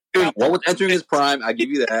was entering his prime. I give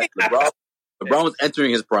you that. LeBron was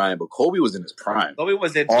entering his prime, but Kobe was in his prime.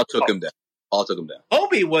 All took him down.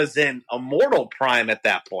 Kobe was in a mortal prime at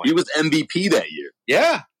that point. He was MVP that year.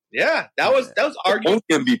 Yeah, that was arguably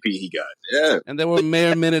MVP he got. Yeah, and they were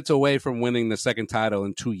mere minutes away from winning the second title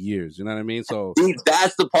in 2 years. You know what I mean? So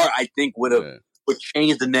that's the part I think would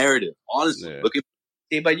change the narrative. Honestly,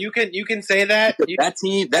 but you can say that that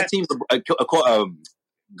team.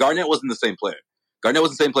 Garnett wasn't the same player. Garnett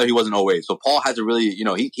was the same player he was in 08. So Paul had to really,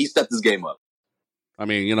 he stepped his game up. I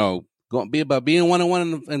mean, being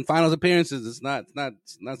 1-1 in finals appearances, it's not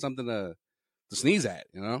something to sneeze at.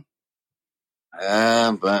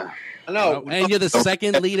 But I know, and you're the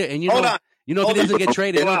second leader, and if he doesn't get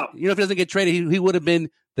traded, if he doesn't get traded, he would have been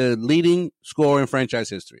the leading scorer in franchise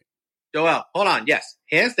history. Joel, hold on, yes,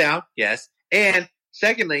 hands down, yes, and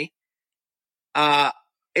secondly,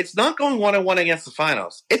 it's not going 1-on-1 against the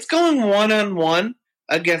finals. It's going 1-on-1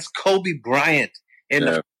 against Kobe Bryant.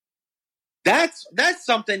 That's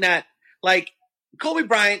something that, like, Kobe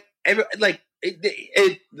Bryant, he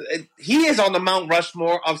is on the Mount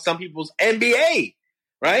Rushmore of some people's NBA,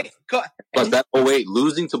 right? Plus that 08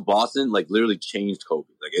 losing to Boston, like, literally changed Kobe.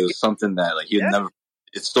 Like, it was something that, like, he had never.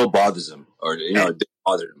 It still bothers him, or it didn't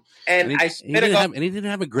bother him. And he didn't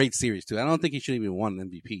have a great series too. I don't think he should even won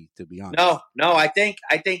MVP, to be honest. No. I think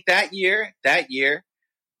that year,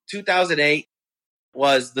 2008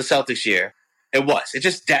 was the Celtics year. It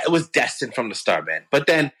was destined from the start, man. But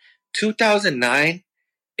then 2009,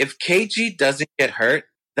 if KG doesn't get hurt,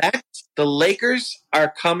 the Lakers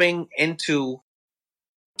are coming into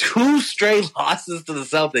 2 straight losses to the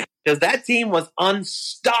Celtics, because that team was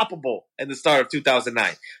unstoppable at the start of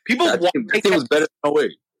 2009. That team was better than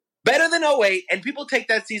 08. Better than 08, and people take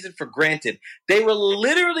that season for granted. They were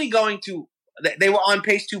literally they were on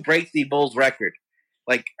pace to break the Bulls record.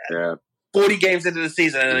 40 games into the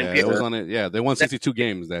season. And it was on it. Yeah, they won 62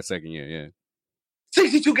 games that second year, yeah.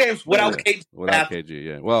 62 games without KG. Without KG,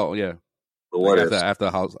 yeah. Well, yeah. But after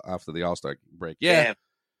the All-Star break. Yeah. Damn.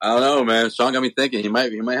 I don't know, man. Sean got me thinking he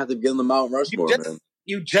might have to get in the Mount Rushmore, man.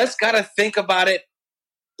 You just got to think about it,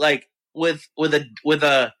 like, with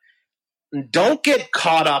a don't get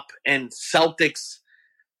caught up in Celtics,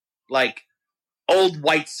 like, old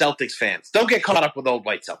white Celtics fans. Don't get caught up with old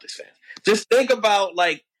white Celtics fans. Just think about,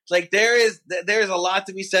 like there is a lot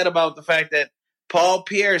to be said about the fact that Paul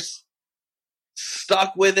Pierce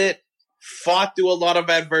stuck with it, fought through a lot of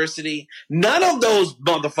adversity. None of those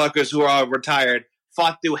motherfuckers who are retired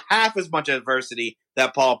fought through half as much adversity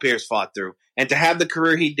that Paul Pierce fought through. And to have the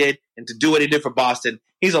career he did and to do what he did for Boston,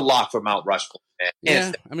 he's a lock for Mount Rushmore. Man.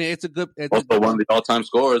 Yeah, I mean, it's a good... also one of the all-time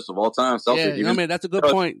scorers of all time. Celtics. Yeah, I mean, that's a good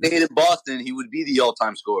point. If he stayed in Boston, he would be the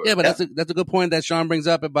all-time scorer. Yeah, but that's a good point that Sean brings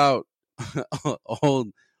up about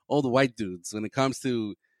old white dudes. When it comes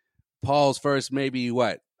to Paul's first maybe,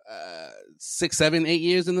 6, 7, 8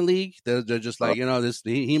 years in the league, they're just like,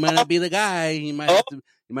 he might not be the guy. He might have to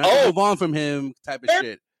move on from him type of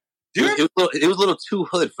shit. It was a little too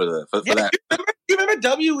hood for that. You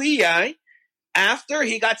remember WEI after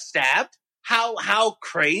he got stabbed? How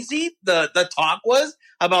crazy the talk was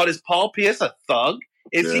about, is Paul Pierce a thug?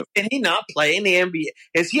 Can he not play in the NBA?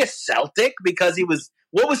 Is he a Celtic because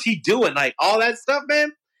what was he doing? Like, all that stuff,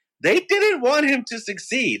 man. They didn't want him to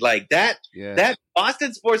succeed like that. Yeah. That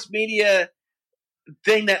Boston sports media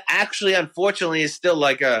thing that actually, unfortunately, is still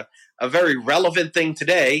like a very relevant thing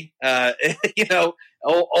today.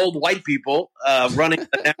 Old white people running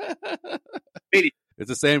the media. It's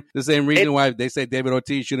the same reason why they say David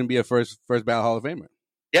Ortiz shouldn't be a first ballot Hall of Famer.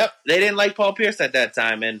 Yep, they didn't like Paul Pierce at that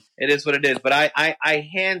time, and it is what it is. But I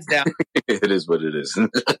hands down, it is what it is.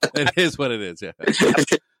 It is what it is. Yeah,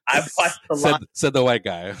 I've watched a lot. Said the white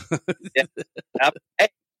guy.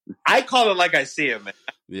 I call it like I see it, man.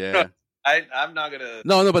 Yeah, I'm not gonna.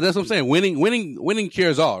 No, but that's what I'm saying. Winning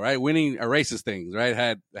cures all, right? Winning erases things, right?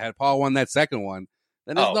 Had Paul won that second one,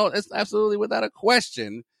 then it's absolutely without a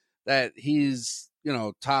question that he's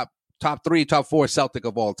top 3, top 4 Celtic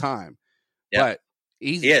of all time. Yep. But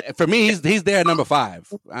for me, he's there at number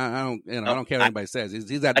 5. I don't care what anybody says.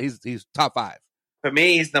 He's top 5. For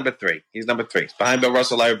me, he's number 3. He's number 3. Behind Bill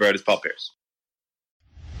Russell, Larry Bird is Paul Pierce.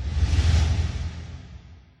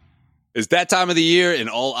 It's that time of the year, and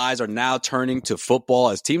all eyes are now turning to football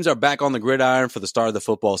as teams are back on the gridiron for the start of the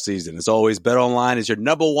football season. As always, BetOnline is your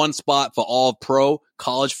number one spot for all pro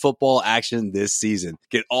college football action this season.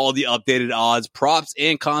 Get all the updated odds, props,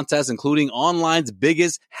 and contests, including online's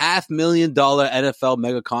biggest $500,000 NFL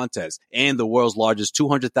mega contest. And the world's largest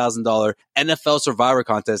 $200,000 NFL Survivor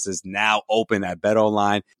contest is now open at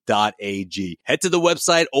betonline.ag. Head to the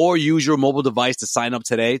website or use your mobile device to sign up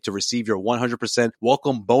today to receive your 100%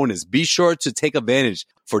 welcome bonus. Be sure to take advantage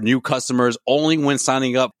for new customers only when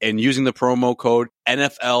signing up and using the promo code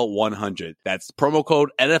NFL100. That's promo code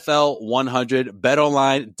NFL100,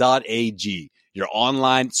 betonline.ag, your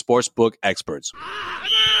online sportsbook experts.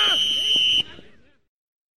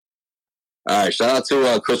 All right, shout out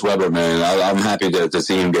to Chris Webber, man. I'm happy to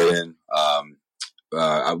see him get in.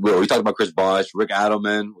 We talked about Chris Bosh. Rick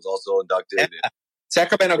Adelman was also inducted. Yeah.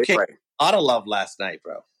 Sacramento King, a lot of love last night,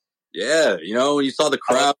 bro. Yeah, when you saw the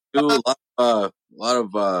crowd too, a lot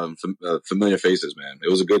of familiar faces, man.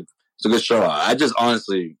 It's a good show. I just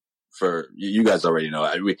honestly, for you guys already know,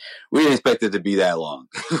 we didn't expect it to be that long.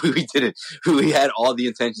 We didn't. We had all the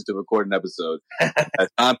intentions to record an episode. At the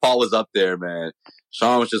time Paul was up there, man,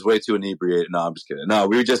 Sean was just way too inebriated. No, I'm just kidding. No,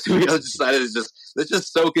 we decided to let's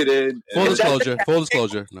just soak it in. Full disclosure.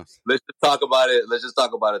 No. Let's just talk about it. Let's just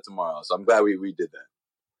talk about it tomorrow. So I'm glad we did that.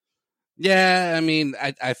 Yeah, I mean,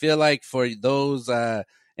 I feel like for those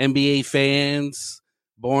NBA fans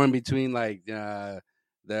born between like the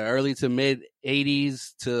early to mid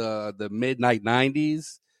 80s to the mid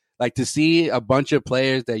 90s, like to see a bunch of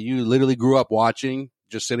players that you literally grew up watching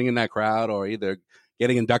just sitting in that crowd or either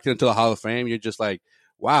getting inducted into the Hall of Fame, you're just like,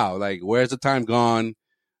 wow, like where's the time gone?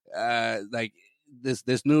 Like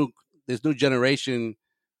this new generation,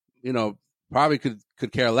 you know, probably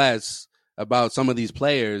could care less about some of these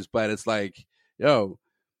players, but it's like, yo,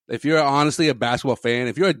 if you're honestly a basketball fan,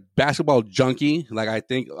 if you're a basketball junkie, like I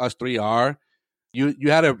think us three are, you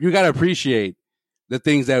gotta appreciate the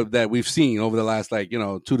things that we've seen over the last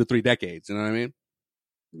 2 to 3 decades. You know what I mean?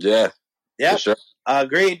 Yeah. Yeah. For sure.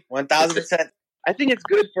 Agreed. 1,000%. I think it's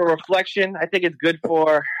good for reflection. I think it's good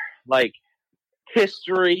for like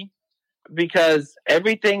history, because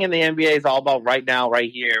everything in the NBA is all about right now, right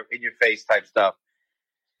here, in your face type stuff.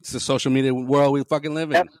 It's the social media world we fucking live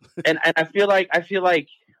in. Yep. And I feel like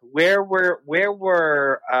where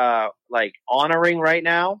we're like honoring right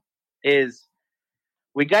now is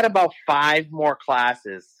we got about 5 more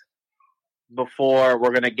classes before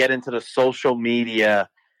we're gonna get into the social media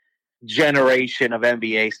generation of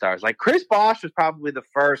NBA stars. Like Chris Bosh was probably the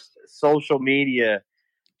first social media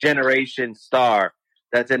generation star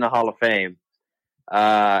that's in the Hall of Fame.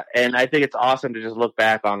 And I think it's awesome to just look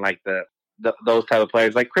back on like those type of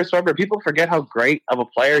players. Like Chris Webber, people forget how great of a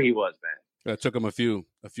player he was, man. It took him a few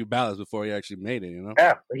ballots before he actually made it, you know?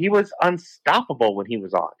 Yeah, he was unstoppable when he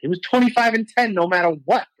was on. He was 25-10 no matter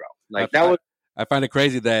what, bro. Like I find it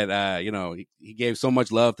crazy that he gave so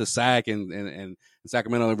much love to Sac and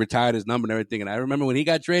Sacramento retired his number and everything. And I remember when he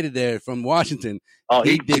got traded there from Washington,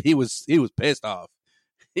 he was pissed off.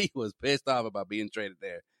 He was pissed off about being traded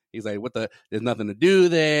there. He's like, there's nothing to do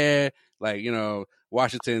there. Like,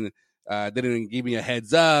 Washington didn't even give me a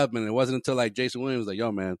heads up. And it wasn't until like Jason Williams was like,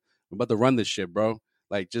 yo, man, I'm about to run this shit, bro.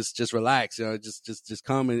 Like, just relax, just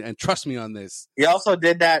come and trust me on this. He also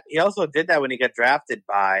did that. He also did that when he got drafted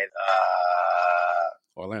by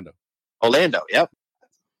Orlando. Yep.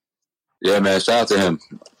 Yeah, man. Shout out to him.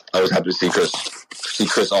 I was happy to see Chris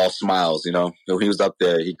all smiles. He was up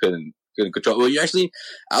there. He couldn't control. Well, he was a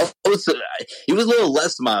little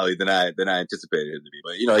less smiley than I anticipated him to be.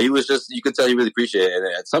 But he was just, you could tell he really appreciated it. And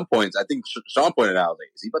at some points, I think Sean pointed out, like,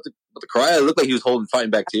 is he about to cry? It looked like he was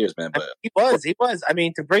fighting back tears, man. But he was. I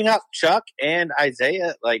mean, to bring up Chuck and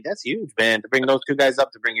Isaiah, like that's huge, man. To bring those two guys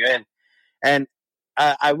up to bring you in, and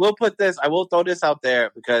I will throw this out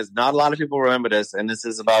there because not a lot of people remember this, and this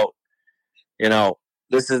is about,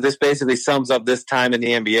 this basically sums up this time in the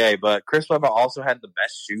NBA. But Chris Webber also had the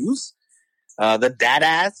best shoes. The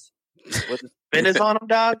Dada's with the spinners on them,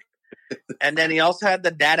 dog. And then he also had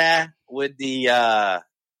the Dada with the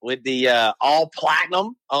all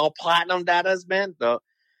platinum Dada's, man. So,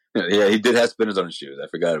 yeah, he did have spinners on his shoes. I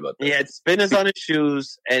forgot about that. He had spinners on his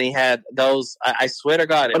shoes, and he had those. I swear to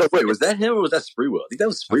God. Wait, was that him or was that Spreewell? I think that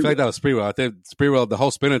was Spreewell. I feel like that was Spreewell. I think Spreewell, the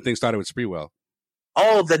whole spinner thing started with Spreewell.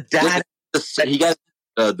 Oh, the Dada. He got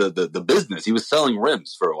the business. He was selling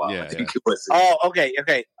rims for a while. Yeah, I think it was. Oh, okay.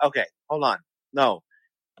 Hold on. No,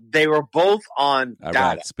 they were both on I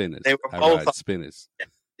Dada. ride spinners. They were both on spinners.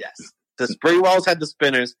 Yes. The Spreewells had the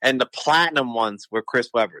spinners, and the platinum ones were Chris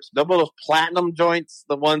Webber's. Those platinum joints,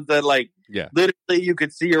 the ones that, literally you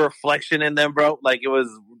could see your reflection in them, bro. Like, it was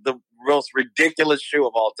the most ridiculous shoe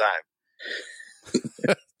of all time.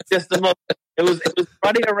 Just the most. It was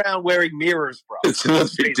running around wearing mirrors, bro. It's the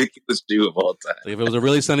most ridiculous shoe of all time. If it was a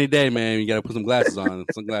really sunny day, man, you got to put some glasses on.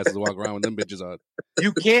 Sunglasses to walk around with them bitches on.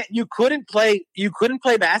 You couldn't play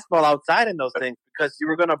basketball outside in those things because you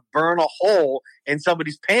were going to burn a hole in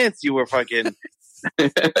somebody's pants. You were fucking.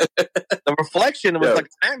 The reflection was like a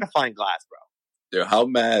magnifying glass, bro. Dude, how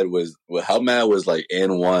mad was like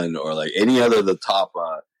N1 or like any other of the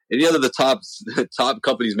top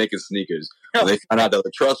companies making sneakers when they found out that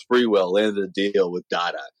Latrell Sprewell landed a deal with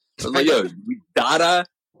Dada. I was like, yo, Dada?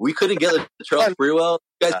 We couldn't get Latrell Sprewell?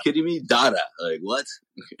 You guys kidding me? Dada. Like, what?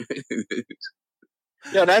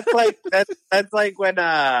 Yo, that's like when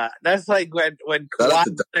Kawhi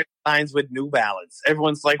signs with New Balance.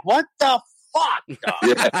 Everyone's like, what the fuck, dog?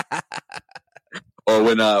 Yeah. Or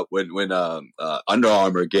when Under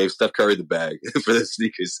Armour gave Steph Curry the bag for the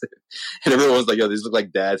sneakers, and everyone was like, "Yo, these look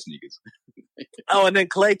like dad sneakers." Oh, and then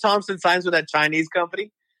Klay Thompson signs with that Chinese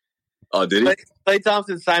company. Oh, did he? Klay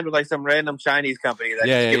Thompson signed with like some random Chinese company.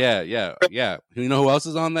 Yeah. You know who else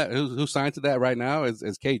is on that? Who signed to that right now is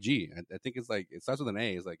KG. I think it's like it starts with an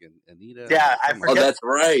A. It's like Anita. Yeah, I forget. Oh, that's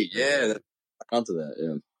right. Yeah, onto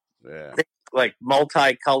that. Yeah. Like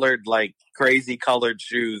multicolored, like crazy colored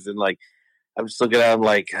shoes, and like I'm just looking at them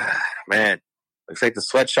like, man, Looks like the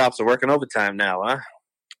sweatshops are working overtime now, huh?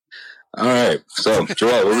 All right. So,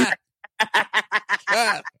 Joel,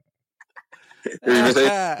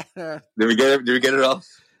 did we get it off?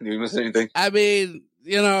 Did we miss anything? I mean,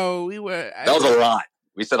 we were. That was a lot.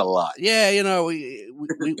 We said a lot. Yeah, we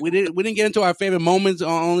didn't get into our favorite moments.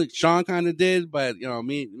 Only Sean kind of did, but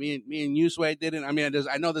me and Yusue didn't. I mean,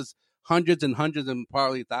 I know there's hundreds and hundreds and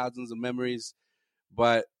probably thousands of memories,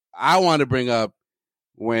 but I want to bring up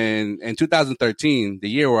when in 2013, the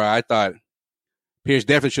year where I thought Pierce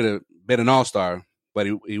definitely should have been an All-Star, but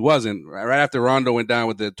he wasn't. Right after Rondo went down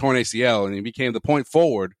with the torn ACL, and he became the point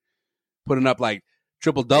forward, putting up like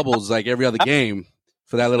triple doubles like every other game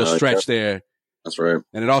for that little stretch there. That's right.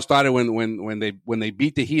 And it all started when they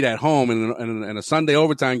beat the Heat at home in a Sunday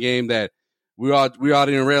overtime game that we all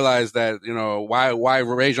didn't realize that why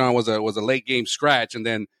Rajon was a late game scratch, and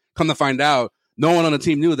then come to find out no one on the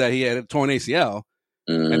team knew that he had a torn ACL,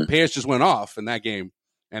 and Pierce just went off in that game.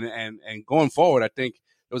 And going forward, I think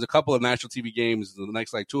there was a couple of national TV games in the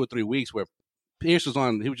next like 2 or 3 weeks where Pierce was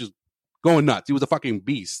on. He was just going nuts. He was a fucking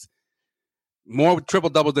beast. More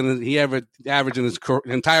triple doubles than he ever averaged in his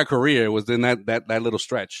entire career was in that little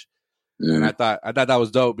stretch. And I thought that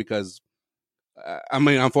was dope because,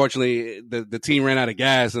 unfortunately, the team ran out of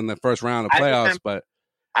gas in the first round of playoffs. But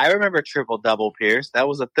I remember triple double Pierce. That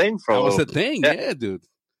was a thing for. That was a thing, yeah, dude.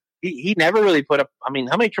 He never really put up. I mean,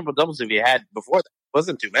 how many triple doubles have you had before that? It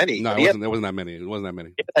wasn't too many. No, there wasn't that many. It wasn't that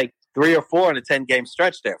many. He had like 3 or 4 in a 10-game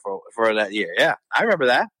stretch there for that year. Yeah, I remember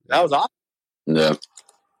that. That was awesome. Yeah.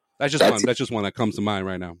 That's just one that comes to mind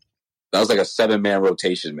right now. That was like a 7-man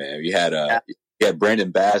rotation, man. You had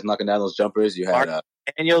Brandon Bass knocking down those jumpers. You had Mark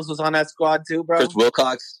Daniels was on that squad too, bro. Chris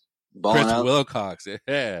Wilcox balling out. Wilcox,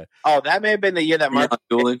 yeah. Oh, that may have been the year that Mark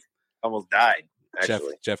Doolin almost died.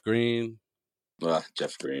 Actually, Jeff Green.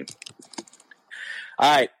 Jeff Green.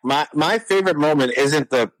 All right, my favorite moment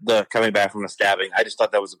isn't the coming back from the stabbing. I just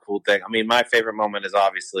thought that was a cool thing. I mean, my favorite moment is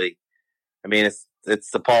obviously,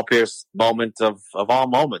 it's the Paul Pierce moment of all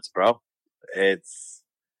moments, bro. It's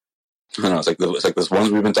I don't know. It's like this ones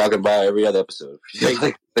we've been talking about every other episode.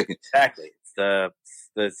 Exactly.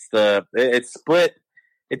 It's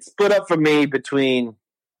split up for me between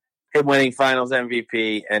him winning Finals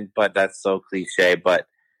MVP but that's so cliche. But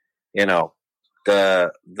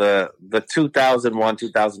the 2001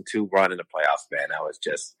 2002 run in the playoffs, man, that was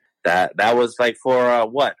just that was like for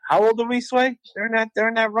what? How old are we, Sway?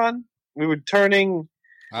 During that run, we were turning.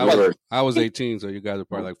 I was 18, so you guys are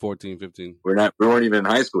probably like 14, 15. We weren't even in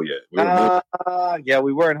high school yet. Yeah,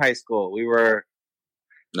 we were in high school.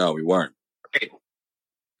 No, we weren't.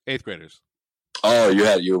 8th graders. Oh,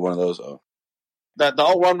 you were one of those. Oh, the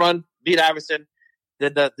 0-1 run, beat Iverson,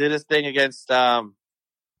 did this thing against.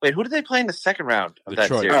 Wait, who did they play in the second round of that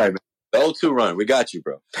series? All right, the 0-2 run. We got you,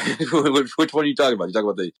 bro. Which one are you talking about? You talking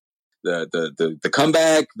about the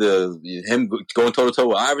comeback, him going toe to toe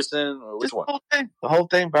with Iverson, or which one? The whole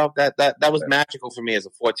thing, bro. That was magical for me as a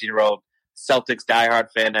 14-year-old Celtics diehard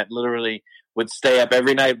fan that literally would stay up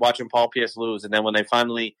every night watching Paul Pierce lose, and then when they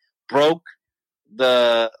finally broke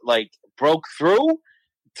through,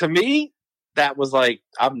 to me, that was like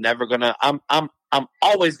I'm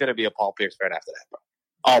always gonna be a Paul Pierce fan after that, bro.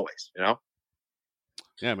 Always,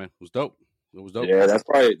 Yeah, man, it was dope. It was dope. Yeah, that's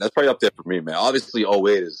probably up there for me, man. Obviously,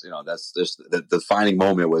 08 is that's just the defining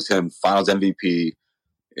moment was him Finals MVP,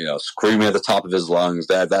 screaming at the top of his lungs.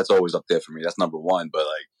 That's always up there for me. That's number one. But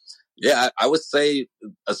I would say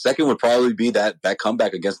a second would probably be that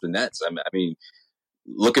comeback against the Nets. I mean,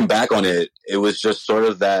 looking back on it, it was just sort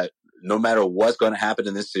of that no matter what's going to happen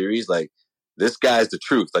in this series, like this guy's the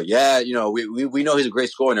truth. Like, we know he's a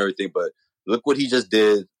great scorer and everything, but look what he just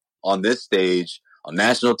did on this stage. On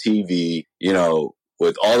national TV,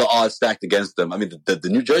 with all the odds stacked against them. I mean, the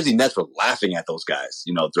New Jersey Nets were laughing at those guys,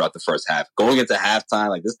 throughout the first half. Going into halftime,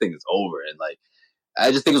 like, this thing is over. And,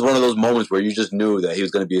 I just think it was one of those moments where you just knew that he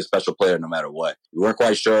was going to be a special player no matter what. You weren't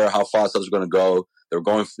quite sure how far Celtics were going to go. They were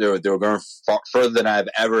going further than I've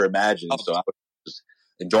ever imagined. So I was just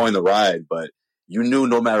enjoying the ride. But you knew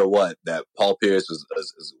no matter what that Paul Pierce is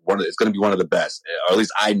going to be one of the best. Or at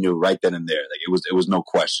least I knew right then and there. Like, it was no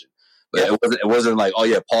question. But it wasn't like, oh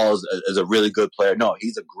yeah, Paul is a really good player. No,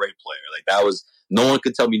 he's a great player. Like that was no one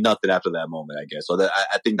could tell me nothing after that moment. I guess so.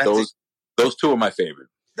 I think those two are my favorite.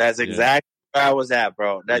 That's exactly where I was at,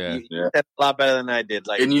 bro. You said a lot better than I did.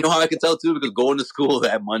 Like, and you know how I could tell too because going to school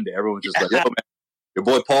that Monday, everyone was just like, yo, man, your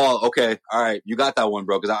boy Paul. Okay, all right, you got that one,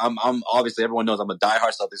 bro. Because I'm obviously everyone knows I'm a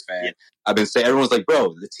diehard Celtics fan. Yeah. I've been saying everyone's like,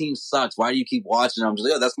 bro, the team sucks. Why do you keep watching? I'm just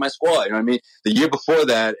like, that's my squad. You know what I mean? The year before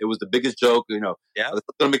that, it was the biggest joke. They're gonna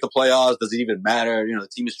make the playoffs. Does it even matter? The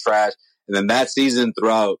team is trash. And then that season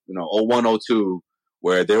throughout, 01, 02,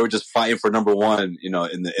 where they were just fighting for number one, in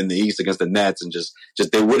the East against the Nets, and just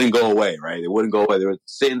they wouldn't go away, right? They wouldn't go away. They were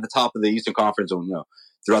sitting at the top of the Eastern Conference,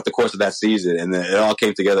 throughout the course of that season, and then it all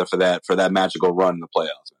came together for that magical run in the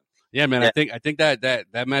playoffs. Man. Yeah, man. I think that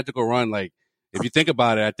magical run, like, if you think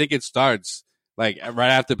about it, I think it starts like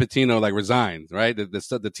right after Pitino resigns, right?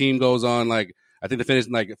 The team goes on, like, I think they finished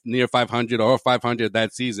near 500 or 500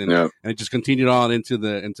 that season, and it just continued on into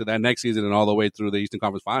that next season and all the way through the Eastern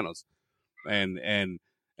Conference Finals. And it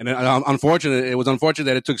was unfortunate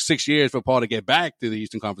that it took 6 years for Paul to get back to the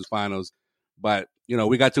Eastern Conference Finals, but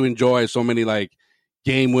we got to enjoy so many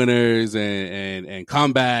game winners and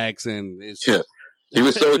comebacks, and he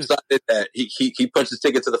was so excited that he punched his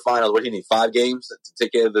ticket to the finals. What do you need? 5 games to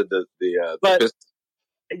take care of the Pistons?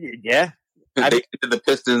 Yeah. They did the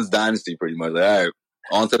Pistons dynasty pretty much. All right,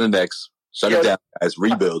 on to the next. Shut it down, guys.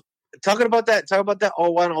 Rebuild. Talking about that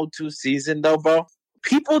 01, 02 season though, bro.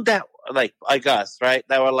 People that like us, right?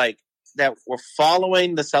 That were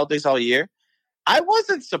following the Celtics all year. I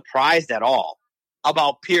wasn't surprised at all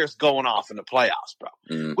about Pierce going off in the playoffs, bro.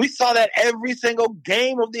 We saw that every single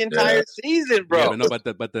game of the entire season, bro. Yeah,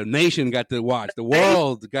 but the nation got to watch. The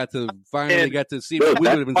world got to finally got to see what we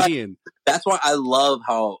would have been seeing. That's why I love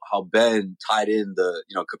how Ben tied in the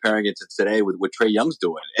comparing it to today with what Trae Young's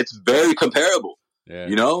doing. It's very comparable. Yeah,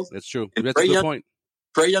 that's true. And that's a good point.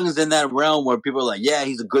 Trae Young is in that realm where people are like, yeah,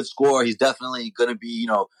 he's a good scorer. He's definitely going to be,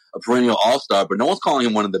 a perennial all-star, but no one's calling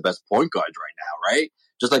him one of the best point guards right now, right?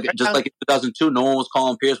 Just like in 2002, no one was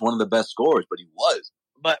calling Pierce one of the best scorers, but he was.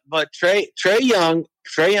 But Trae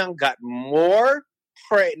Young got more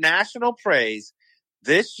national praise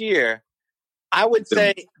this year, I would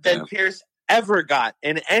say, than Pierce ever got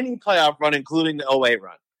in any playoff run, including the 08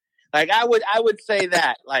 run. I would say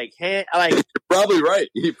that. You're probably right.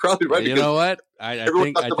 You're probably right. You know what? I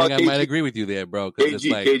think I might agree with you there, bro.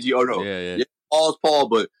 KG. Oh no. Yeah. Paul's Paul,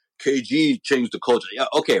 but KG changed the culture. Yeah,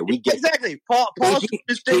 okay, we get exactly. Paul's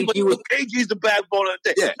this thing, but KG's the backbone of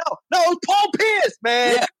the thing. Yeah. No, it's Paul Pierce,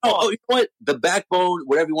 man. Yeah. Oh, you know what? The backbone,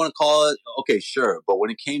 whatever you want to call it. Okay, sure. But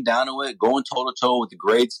when it came down to it, going toe to toe with the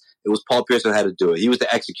greats, it was Paul Pierce that had to do it. He was the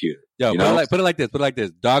executor. Yo, put it like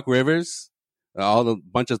this. Doc Rivers. All the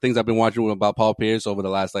bunch of things I've been watching about Paul Pierce over the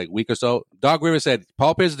last week or so. Doc Rivers said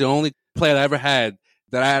Paul Pierce is the only player I ever had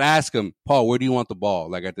that I'd ask him, Paul, where do you want the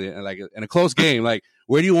ball? In a close game,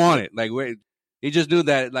 where do you want it? Where he just knew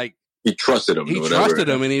that he trusted him. He trusted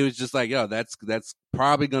him, and he was just that's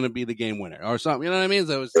probably going to be the game winner or something. You know what I mean?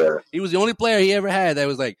 So he was the only player he ever had that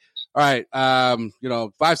was all right,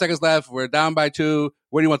 5 seconds left. We're down by 2.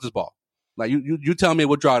 Where do you want this ball? You tell me.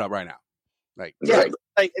 We'll draw it up right now.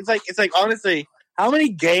 It's honestly, how many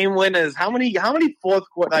game winners? How many fourth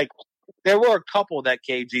quarter? There were a couple that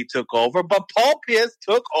KG took over, but Paul Pierce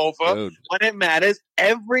took over when it matters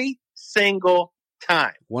every single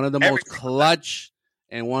time. One of the most clutch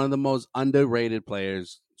and one of the most underrated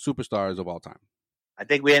players, superstars of all time. I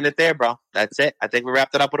think we ended there, bro. That's it. I think we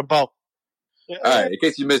wrapped it up with a bow. All right. In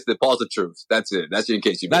case you missed it, Paul's the truth. That's it. That's in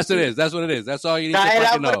case you missed it. That's what it is. That's all you need to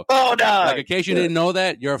fucking know. In case you didn't know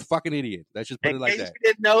that, you're a fucking idiot. Let's just put it like that. In case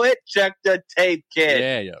you didn't know it, check the tape, kid.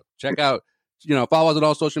 Yeah, yo. Check out, follow us on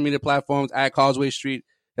all social media platforms at Causeway Street.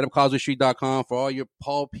 Hit up causewaystreet.com for all your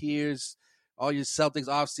Paul Pierce, all your Celtics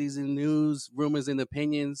offseason news, rumors, and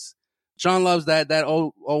opinions. Sean loves that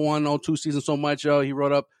 01, 02 season so much, yo. He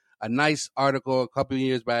wrote up a nice article a couple of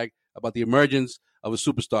years back about the emergence of a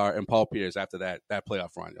superstar and Paul Pierce after that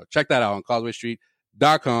playoff run. Yo. Check that out on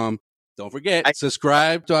causewaystreet.com. Don't forget,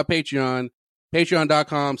 subscribe to our Patreon,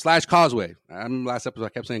 patreon.com/Causeway. I remember last episode I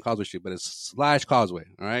kept saying Causeway Street, but it's /Causeway.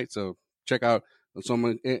 All right, so check out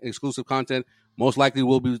some exclusive content. Most likely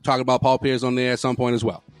we'll be talking about Paul Pierce on there at some point as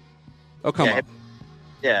well. Oh, come on.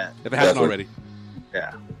 Yeah. If it hasn't already.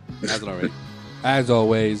 Yeah. It hasn't already. As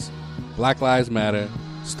always, Black Lives Matter,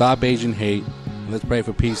 stop Asian hate, and let's pray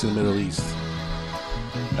for peace in the Middle East.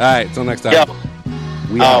 All right, until next time.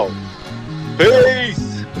 We out. Peace.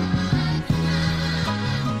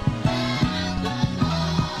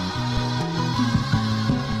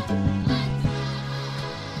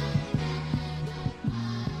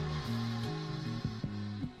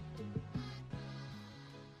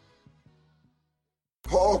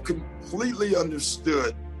 Paul completely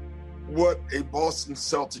understood what a Boston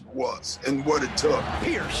Celtic was and what it took.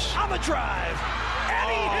 Pierce on the drive,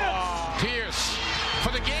 and he hits. Pierce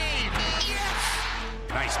for the game. Yes!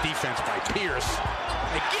 Nice defense by Pierce.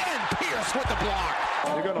 Again, Pierce with the block.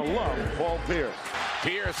 You're going to love Paul Pierce.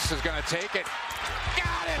 Pierce is going to take it.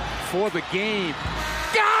 Got it! For the game.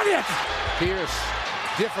 Got it! Pierce,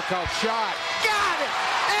 difficult shot. Got it!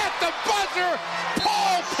 At the buzzer,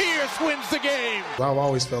 Paul Pierce! Pierce wins the game. I've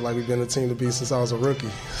always felt like we've been a team to beat since I was a rookie.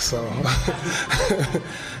 So,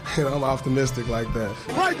 I'm optimistic like that.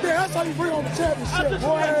 Right there, that's how you bring on the championship,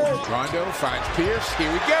 boy. Rondo finds Pierce.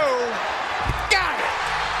 Here we go. Got it.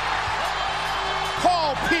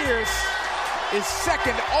 Paul Pierce is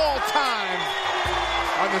second all-time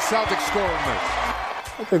on the Celtics scoring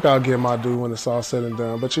list. I think I'll get my due when it's all said and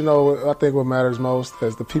done. But, I think what matters most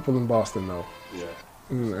is the people in Boston know. Yeah.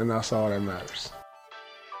 And that's all that matters.